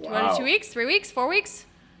 weeks? Do you want Wow. 2 weeks, 3 weeks, 4 weeks?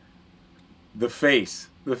 The face.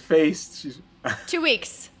 She's 2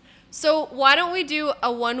 weeks. So why don't we do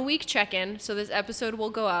a 1 week check-in? So this episode will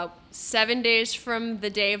go out 7 days from the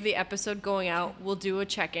day of the episode going out. We'll do a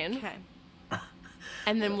check-in, Okay.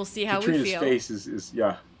 and then we'll see how Katrina's we feel. face is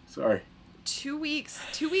yeah. Sorry. 2 weeks.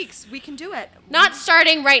 2 weeks. We can do it. Not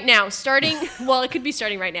starting right now. Well, it could be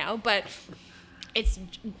starting right now, but it's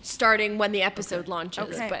starting when the episode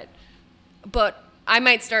launches. Okay. But I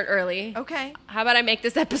might start early. Okay. How about I make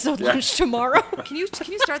this episode launch tomorrow? Can you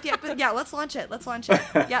start the episode? Yeah, let's launch it.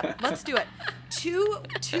 Yeah, let's do it.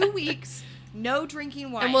 2 weeks, no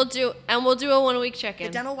drinking wine. and we'll do a 1 week the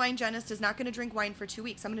check-in. dental wine hygienist is not going to drink wine for 2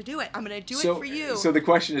 weeks. I'm going to do it. I'm going to do it for you. So the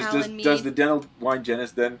question is, Alan does Mead. the dental wine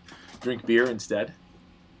hygienist then drink beer instead?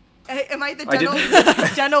 Am I the I dental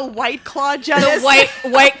didn't- dental white claw The hygienist?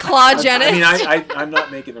 white claw Jennings. I mean, I'm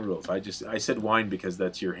not making the rules. I said wine because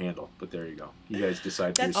that's your handle. But there you go. You guys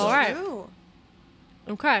decide for That's yourself. All right. true.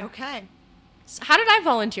 Okay. Okay. How did I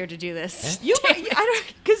volunteer to do this? I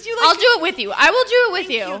don't, because you like. I'll do it with you. I will do it with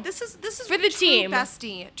Thank you. This is For the true team.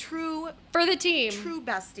 bestie. For the team. True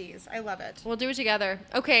besties. I love it. We'll do it together.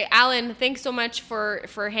 Okay, Alan, thanks so much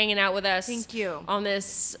for hanging out with us. Thank you. On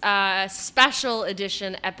this special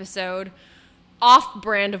edition episode,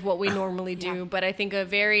 off-brand of what we normally do, Yeah. but I think a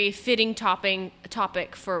very fitting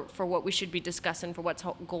topic for what we should be discussing, for what's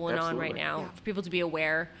going on right Absolutely. now, Yeah. for people to be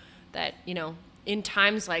aware that, in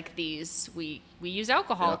times like these, we use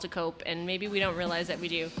alcohol Yeah. to cope, and maybe we don't realize that we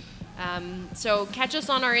do. So catch us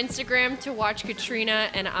on our Instagram to watch Katrina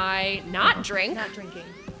and I not drink. Not drinking.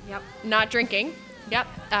 Yep. Not drinking. Yep.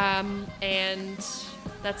 And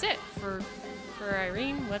that's it for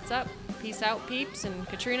Irene. What's up? Peace out, peeps. And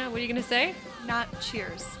Katrina, what are you gonna say? Not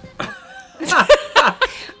cheers.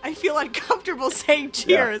 I feel uncomfortable saying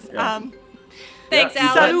cheers. yeah. Thanks,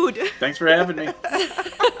 Yeah. Alan. Salud. Thanks for having me.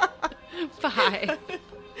 Bye.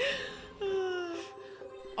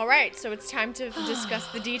 All right, so it's time to discuss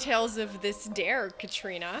the details of this dare,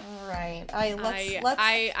 Katrina. All right. Let's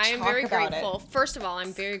I am talk very about grateful. It. First of all,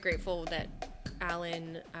 I'm very grateful that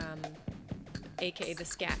Alan, aka the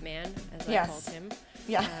Scat Man, as I Yes. called him,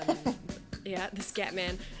 Yeah. yeah, the Scat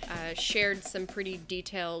Man, shared some pretty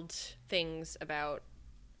detailed things about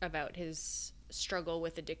his struggle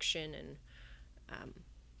with addiction and,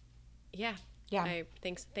 yeah. Yeah.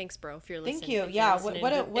 Thanks, bro, if you're Thank listening. you. If you're Yeah, listening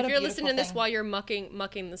what a to- beautiful if you're listening to this thing. while you're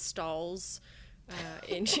mucking the stalls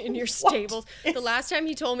in your stables. The last time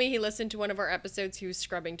he told me he listened to one of our episodes, he was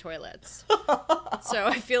scrubbing toilets. So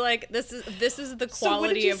I feel like this is the So what did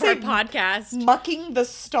quality you of our say? podcast. Mucking the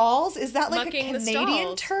stalls? Is that like Mucking a the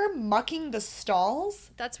Canadian stalls. term? Mucking the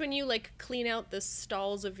stalls? That's when you like clean out the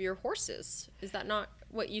stalls of your horses. Is that not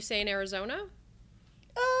what you say in Arizona?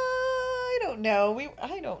 I don't know.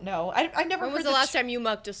 I don't know. I never When heard was the last time you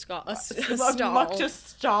mucked a stall? mucked a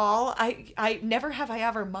stall. I never have I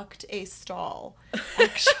ever mucked a stall.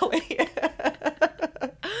 Actually.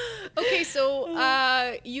 Okay,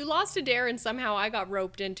 so you lost a dare and somehow I got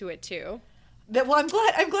roped into it too. Well, I'm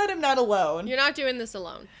glad I'm not alone. You're not doing this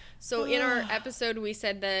alone. So in our episode, we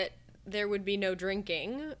said that there would be no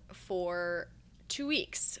drinking for 2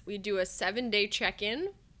 weeks. We'd do a 7-day check-in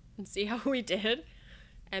and see how we did,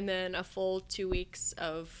 and then a full 2 weeks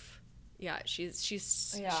of, she's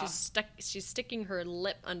sticking her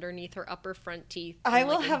lip underneath her upper front teeth.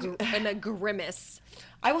 In a grimace.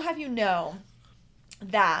 I will have you know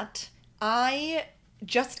that I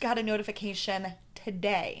just got a notification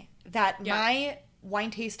today that my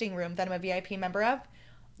wine tasting room that I'm a VIP member of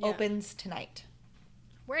opens tonight.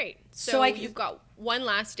 Right. So, So you've got one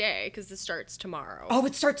last day because this starts tomorrow. Oh,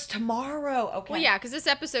 it starts tomorrow. Okay. Well, yeah, because this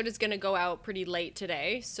episode is going to go out pretty late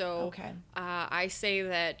today. So Okay. I say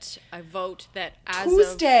that I vote that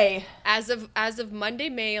Tuesday. as of Monday,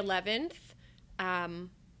 May 11th,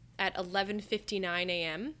 at 11:59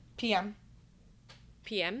 a.m. PM.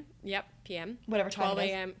 p.m. Yep, p.m. Whatever time 12 it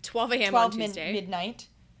is. a.m. 12 a.m. 12 on Tuesday. midnight.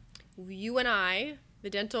 You and I, the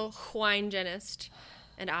dental hygienist,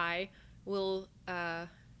 and I will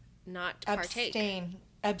not partake.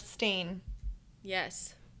 Abstain.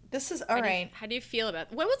 Yes. This is all right. How do you feel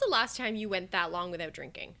about? When was the last time you went that long without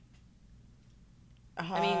drinking?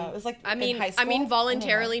 It was like I mean, in high school. I mean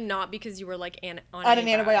voluntarily, not because you were like on an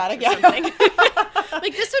antibiotic, or yeah. something.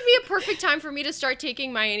 Like this would be a perfect time for me to start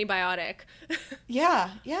taking my antibiotic. Yeah.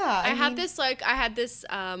 I had mean, this like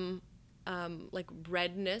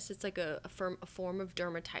redness. It's like a form of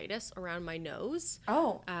dermatitis around my nose.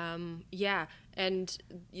 Oh. Yeah, and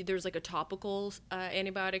there's like a topical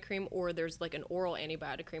antibiotic cream, or there's like an oral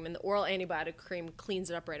antibiotic cream, and the oral antibiotic cream cleans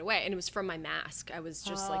it up right away. And it was from my mask. I was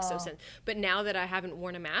just like so sensitive. But now that I haven't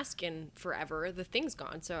worn a mask in forever, the thing's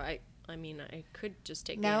gone. So I mean, I could just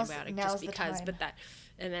take the antibiotic now's just the because, time. but that,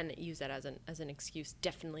 and then use that as an excuse,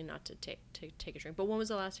 definitely not to take a drink. But when was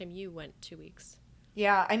the last time you went 2 weeks?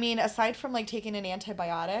 Yeah, I mean, aside from like taking an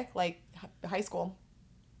antibiotic, like high school.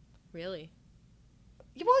 Really?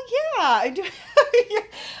 Well, yeah, I do.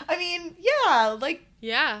 I mean, yeah, like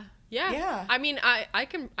Yeah. Yeah. I mean,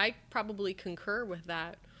 I probably concur with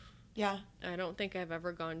that. yeah, I don't think I've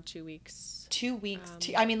ever gone 2 weeks. 2 weeks.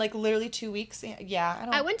 I mean, like literally 2 weeks. Yeah,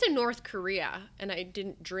 I went to North Korea and I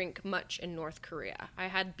didn't drink much in North Korea. I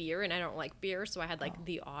had beer and I don't like beer, so I had like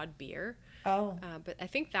the odd beer. Oh. But I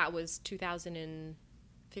think that was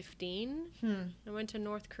 2015. I went to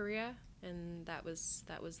North Korea, and that was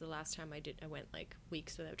the last time I went like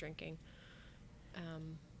weeks without drinking.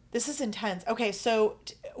 This is intense. Okay, so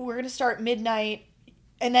we're going to start midnight.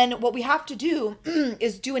 And then what we have to do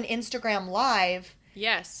is do an Instagram live,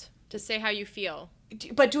 Yes, to say how you feel.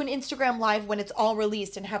 but do an Instagram live when it's all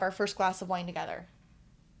released and have our first glass of wine together.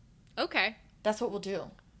 Okay. That's what we'll do.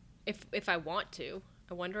 If I want to.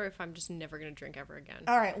 I wonder if I'm just never going to drink ever again.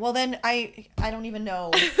 All right. Well, then I don't even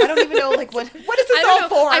know. I don't even know, like, what is this I don't all know.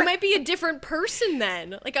 for? I might be a different person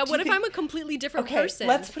then. Like, what if think- I'm a completely different Okay, person?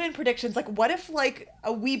 let's put in predictions. Like, what if, like,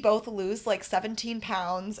 we both lose, like, 17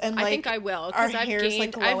 pounds and, like, I think I will our because I've hair's,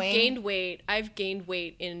 like, gained, I've glowing? gained weight. I've gained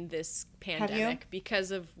weight in this you? pandemic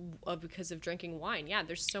because of drinking wine. Yeah,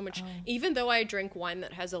 there's so Oh. much. Even though I drink wine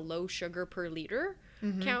that has a low sugar per liter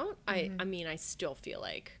count, I mean, I still feel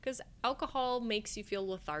like, because alcohol makes you feel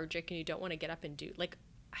lethargic and you don't want to get up and do, like,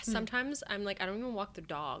 sometimes I'm like, I don't even walk the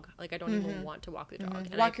dog. Like, I don't even want to walk the dog.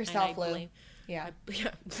 And Walk yourself, Lou. blame- Yeah. Yeah,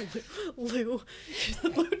 Lou,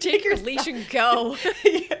 take your leash and go.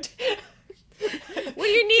 What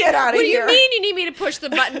do you need? Get outta what do here. you mean you need me to push the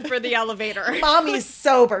button for the elevator? Mommy's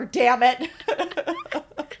sober, damn it.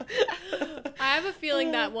 I have a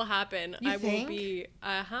feeling that will happen. You I think? will be,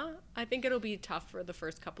 I think it'll be tough for the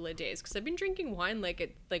first couple of days because I've been drinking wine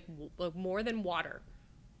like more than water.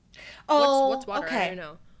 Oh, What's water? okay. I don't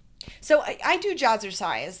know. So I do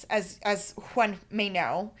jazzercise, as Juan may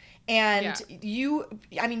know. And Yeah.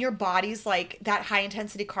 I mean, your body's like that high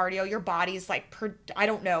intensity cardio. Your body's like, I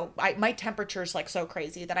don't know. My temperature's like so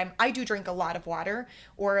crazy that I do drink a lot of water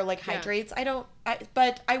or like Yeah. hydrates.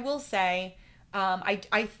 But I will say,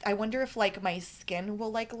 I wonder if like my skin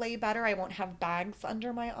will like lay better. I won't have bags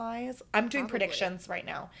under my eyes. I'm doing Probably. predictions right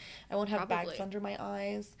now. I won't have bags Probably. under my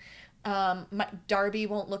eyes. Darby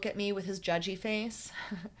won't look at me with his judgy face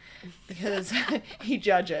because he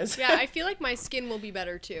judges. Yeah, I feel like my skin will be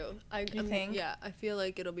better too. You think? Yeah, I feel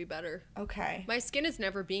like it'll be better. Okay. My skin has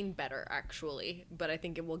never been better actually, but I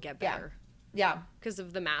think it will get Yeah. better Yeah. because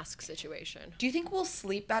of the mask situation. Do you think we'll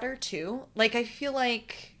sleep better too? Like, I feel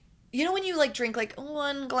like, you know, when you like drink like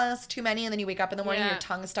one glass too many and then you wake up in the morning and Yeah. your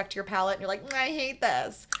tongue is stuck to your palate and you're like, I hate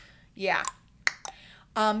this. Yeah.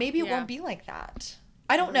 Maybe it Yeah. won't be like that.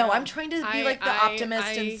 I don't know. I'm trying to be like the optimist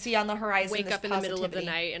I and see on the horizon. Wake this up in the middle of the positivity.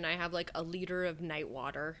 night and I have like a liter of night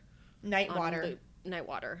water. Night water. Night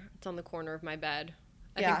water. It's on the corner of my bed.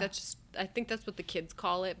 Yeah. I think that's what the kids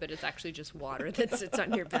call it, but it's actually just water that sits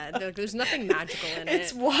on your bed. There's nothing magical in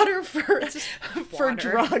It's it. water for water.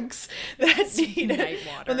 drugs that need night it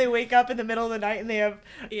water. when they wake up in the middle of the night and they have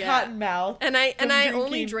Yeah. cotton mouth. And I from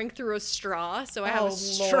only drinking. drink through a straw, so I have Oh, a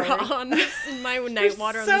straw Lord. on my night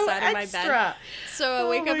water on the so side of my bed. extra. So I Oh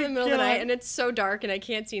wake up in my the middle of the night God. and it's so dark and I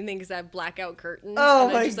can't see anything because I have blackout curtains. Oh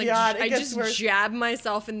and my I just, God, it I gets just worse. jab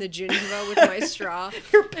myself in the gingiva with my straw.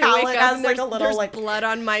 Your I wake palate up has and like a there's little like, blood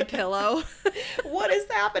on my pillow. what is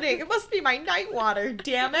happening? It must be my night water,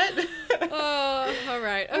 damn it. Oh, all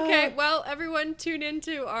right. Okay. Well, everyone tune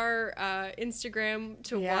into our Instagram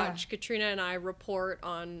to Yeah. watch Katrina and I report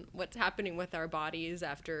on what's happening with our bodies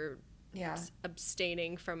after Yeah,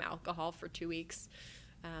 abstaining from alcohol for 2 weeks.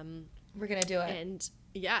 we're gonna do it. And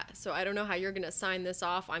yeah, so I don't know how you're going to sign this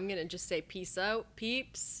off. I'm going to just say peace out,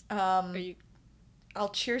 peeps. Are you I'll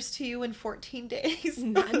cheers to you in 14 days.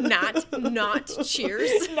 not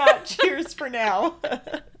cheers? Not cheers for now.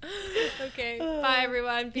 Okay. Bye,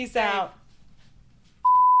 everyone. Peace out.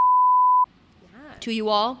 To you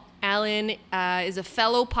all, Alan is a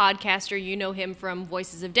fellow podcaster. You know him from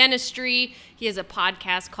Voices of Dentistry. He has a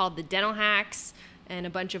podcast called The Dental Hacks and a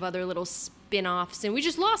bunch of other little spin-offs. And we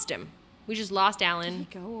just lost him. We just lost Alan.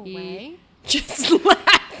 Did he go away? Just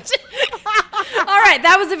left. All right,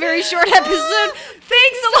 that was a very short episode.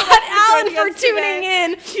 Thanks a lot, Alan, for tuning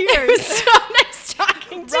in. It was so nice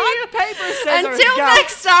talking to you. paper, scissors, Until go.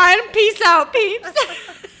 next time, peace out, peeps.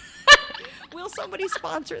 Will somebody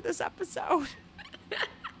sponsor this episode?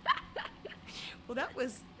 Well, that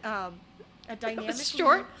was a dynamic. It was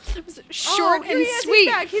short. It was short here and he is. sweet.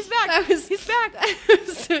 He's back. That was, He's back. That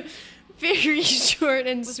was a very short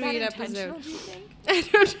and Was sweet that intentional, episode. do you think? I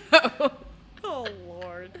don't know. Oh,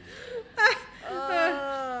 Lord.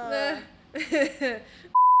 I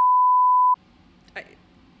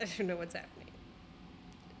don't know what's happening.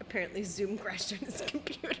 Apparently Zoom crashed on his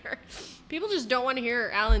computer. People just don't want to hear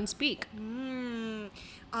Alan speak. Do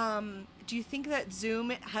you think that Zoom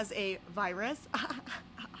has a virus?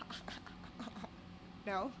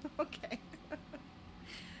 No? Okay.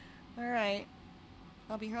 All right.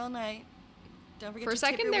 I'll be here all night. Don't forget For a to tip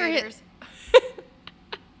second your there, waiters.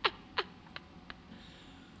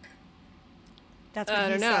 That's what I he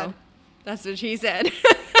don't know. said. That's what she said.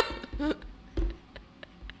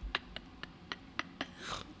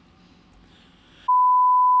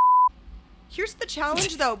 Here's the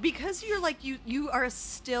challenge, though, because you're like you are a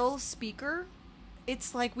still speaker.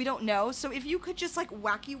 It's like we don't know. So if you could just like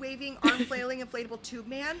wacky waving, arm flailing, inflatable tube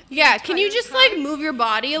man. the Yeah, can you entire just time, like move your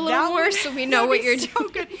body a little that more would- so we know that'd what be you're so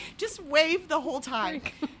doing? good. Just wave the whole time.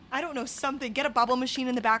 I don't know, something. Get a bubble machine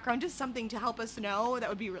in the background, just something to help us know. That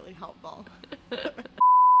would be really helpful.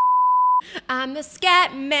 I'm the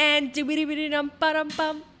scat man.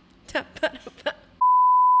 Do-be-dee-be-dee-dum-ba-dum-bum. Da-ba-dum-bum.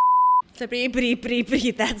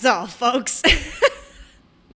 That's all, folks.